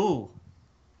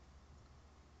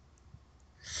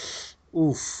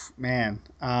 Oof, man.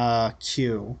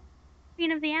 Q.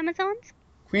 Queen of the Amazons?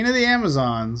 Queen of the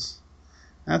Amazons.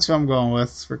 That's what I'm going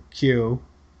with for Q.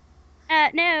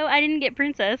 No, I didn't get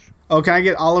Princess. Oh, can I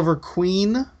get Oliver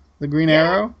Queen, the Green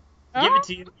Arrow? Give Oh, it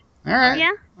to you. All right.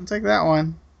 yeah. I'll take that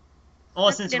one. Well,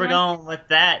 That's a since good we're one. going with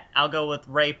that, I'll go with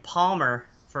Ray Palmer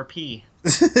for P.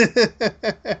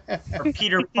 Or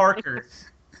Peter Parker.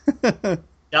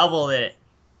 Doubled it.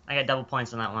 I got double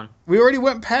points on that one. We already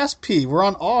went past P. We're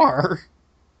on R.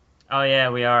 Oh yeah,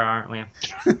 we are, aren't we?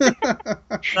 So, Did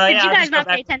yeah, you I'll guys just go not back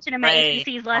pay to attention to my Ray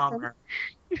ABCs lesson? Palmer.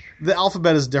 The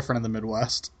alphabet is different in the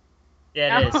Midwest.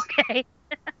 Yeah, it is. Okay.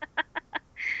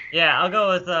 Yeah, I'll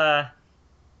go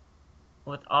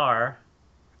with R.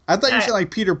 I thought you Yeah. said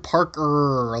like Peter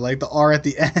Parker, or like the R at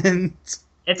the end.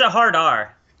 It's a hard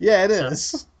R. Yeah, it So-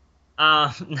 is.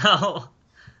 No.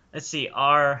 Let's see,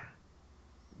 R.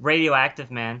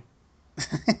 Radioactive Man.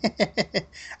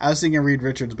 I was thinking Reed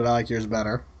Richards, but I like yours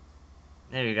better.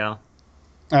 There you go.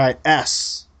 All right,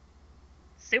 S,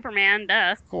 Superman,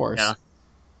 duh. of course. Yeah.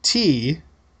 T.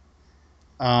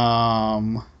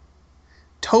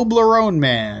 Toblerone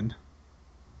Man.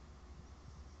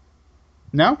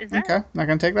 No? Is that- Okay, not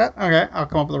gonna take that. Okay, I'll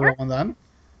come up with a real one then.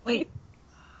 Wait.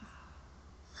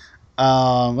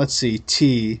 Let's see.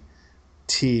 T.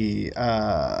 Can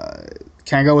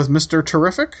I go with Mr.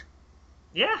 Terrific?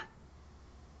 Yeah.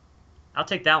 I'll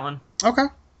take that one. Okay.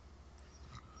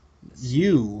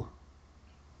 U.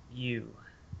 U.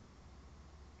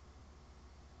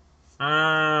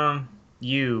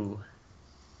 U.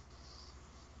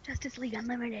 Justice League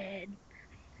Unlimited.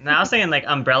 No, I was thinking like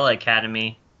Umbrella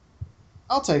Academy.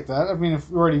 I'll take that. I mean, if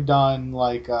we've already done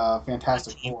like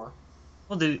Fantastic Four.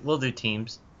 We'll do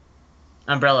teams.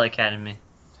 Umbrella Academy.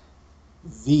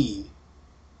 V.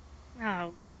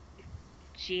 Oh,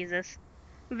 Jesus.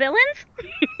 Villains?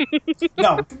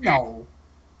 No.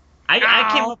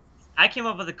 I came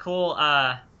up with a cool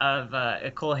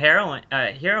heroine.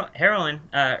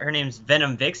 Her name's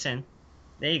Venom Vixen.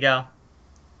 There you go.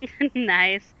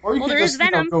 Nice. Or you Well, could there just is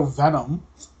Venom go Venom.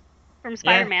 from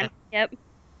Spider-Man. Yep.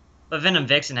 But Venom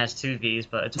Vixen has 2 V's,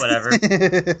 but it's whatever.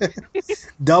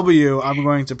 W. I'm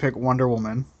going to pick Wonder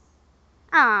Woman.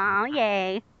 Aw,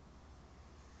 yay.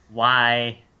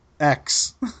 Y.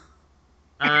 X.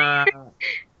 I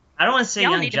don't want to say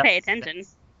Y'all Young need to pay Justice. attention.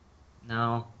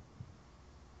 No.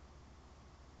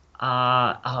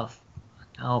 Oh.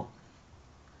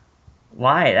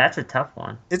 Why? That's a tough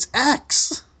one. It's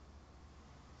X.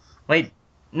 Wait.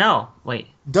 No. Wait.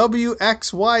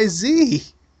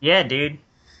 WXYZ. Yeah, dude.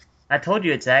 I told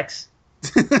you it's X.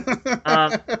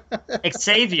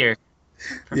 Xavier.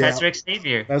 Professor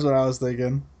Xavier. That's what I was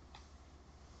thinking.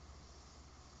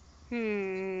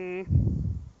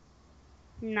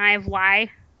 And I have Y.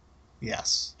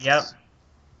 Yes. Yep.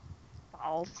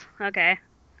 Balls. Okay.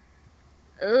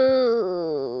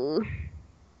 Ooh.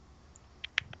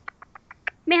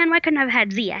 Man, why couldn't I have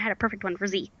had Z? I had a perfect one for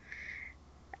Z.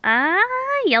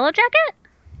 Yellow Jacket?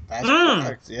 That's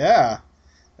perfect. Yeah.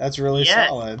 That's really Yeah.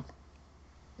 solid.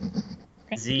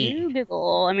 Thank Z. you,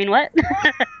 Google. I mean, what?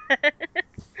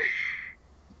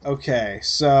 Okay,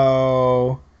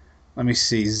 so let me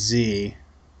see. Z.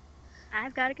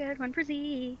 I've got a good one for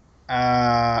Z.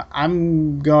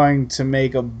 I'm going to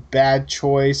make a bad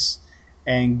choice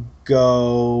and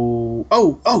go.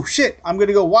 Oh shit! I'm going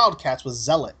to go Wildcats with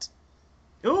Zealot.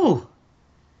 Ooh.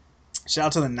 Shout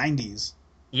out to the 90s.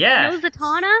 Yeah. No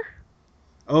Zatanna?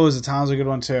 Oh, Zatanna's a good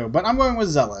one too. But I'm going with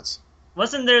Zealots.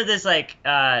 Wasn't there this like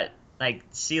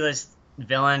C-list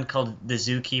villain called the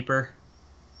Zookeeper?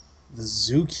 The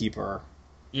Zookeeper.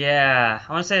 Yeah,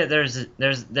 I want to say that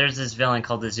there's this villain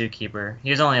called the Zookeeper. He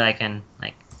was only like in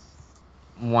like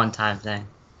one-time thing.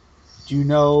 Do you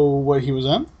know what he was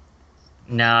in?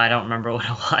 No, I don't remember what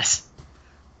it was.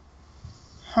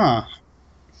 Huh.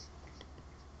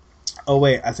 Oh,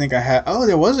 wait, I think I had... Oh,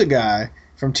 there was a guy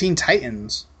from Teen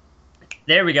Titans.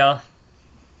 There we go.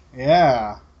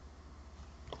 Yeah.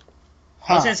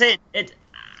 I was gonna say it.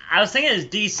 I was thinking it was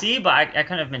DC, but I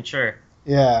couldn't have been sure.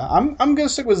 Yeah, I'm gonna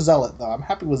stick with Zealot, though. I'm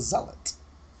happy with Zealot.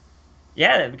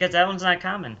 Yeah, because that one's not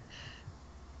common.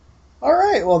 All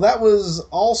right, well, that was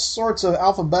all sorts of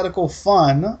alphabetical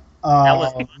fun.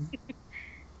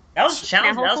 That was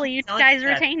challenging. Now hopefully you guys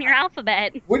retain your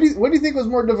alphabet. What do you think was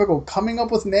more difficult, coming up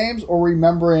with names or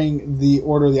remembering the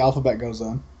order the alphabet goes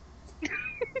in?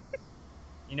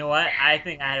 You know what? I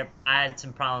think I had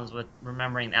some problems with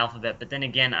remembering the alphabet, but then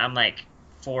again, I'm like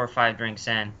 4 or 5 drinks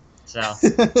in, so I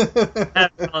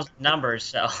have problems with numbers.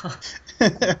 So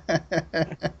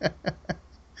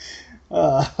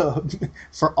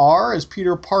for R is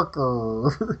Peter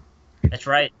Parker. that's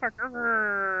right.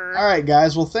 Parker. All right,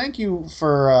 guys. Well, thank you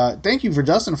for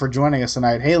Justin for joining us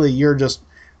tonight. Haley, you're just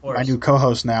my new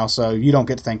co-host now, so you don't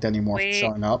get thanked anymore for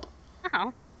showing up.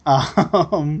 Oh.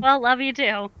 Well, love you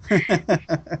too.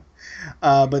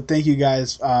 But thank you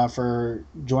guys for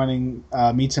joining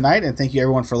me tonight, and thank you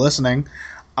everyone for listening.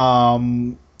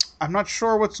 I'm not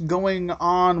sure what's going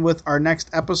on with our next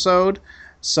episode.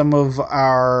 Some of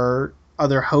our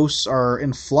other hosts are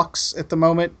in flux at the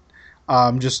moment,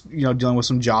 just dealing with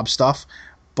some job stuff.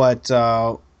 But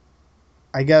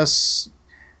I guess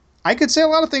I could say a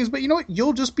lot of things, but you know what?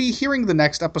 You'll just be hearing the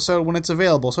next episode when it's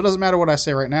available, so it doesn't matter what I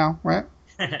say right now, right?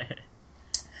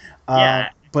 Yeah.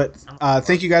 But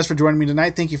thank you guys for joining me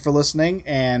tonight. Thank you for listening,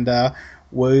 and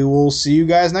we will see you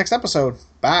guys next episode.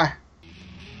 Bye.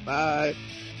 Bye.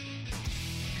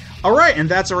 All right, and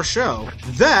that's our show.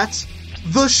 That's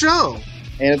the show.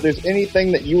 And if there's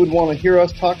anything that you would want to hear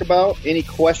us talk about, any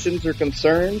questions or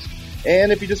concerns,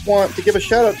 and if you just want to give a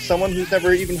shout out to someone who's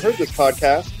never even heard this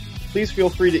podcast, please feel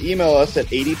free to email us at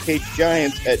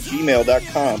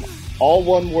 80pagegiants@gmail.com. All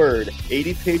one word,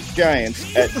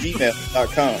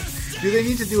 80pagegiants@gmail.com. Do they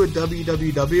need to do a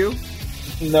www?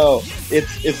 No,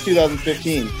 it's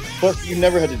 2015. Plus, you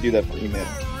never had to do that for email.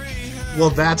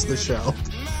 Well, that's the show.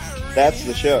 That's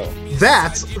the show.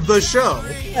 That's the show.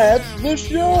 That's the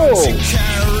show.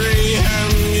 Carry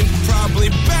him, you'd probably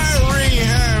bury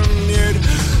him, you'd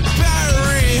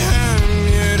bury him,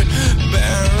 you'd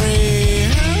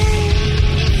bury him.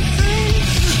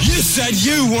 You said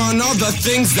you want all the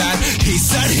things that he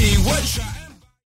said he would try.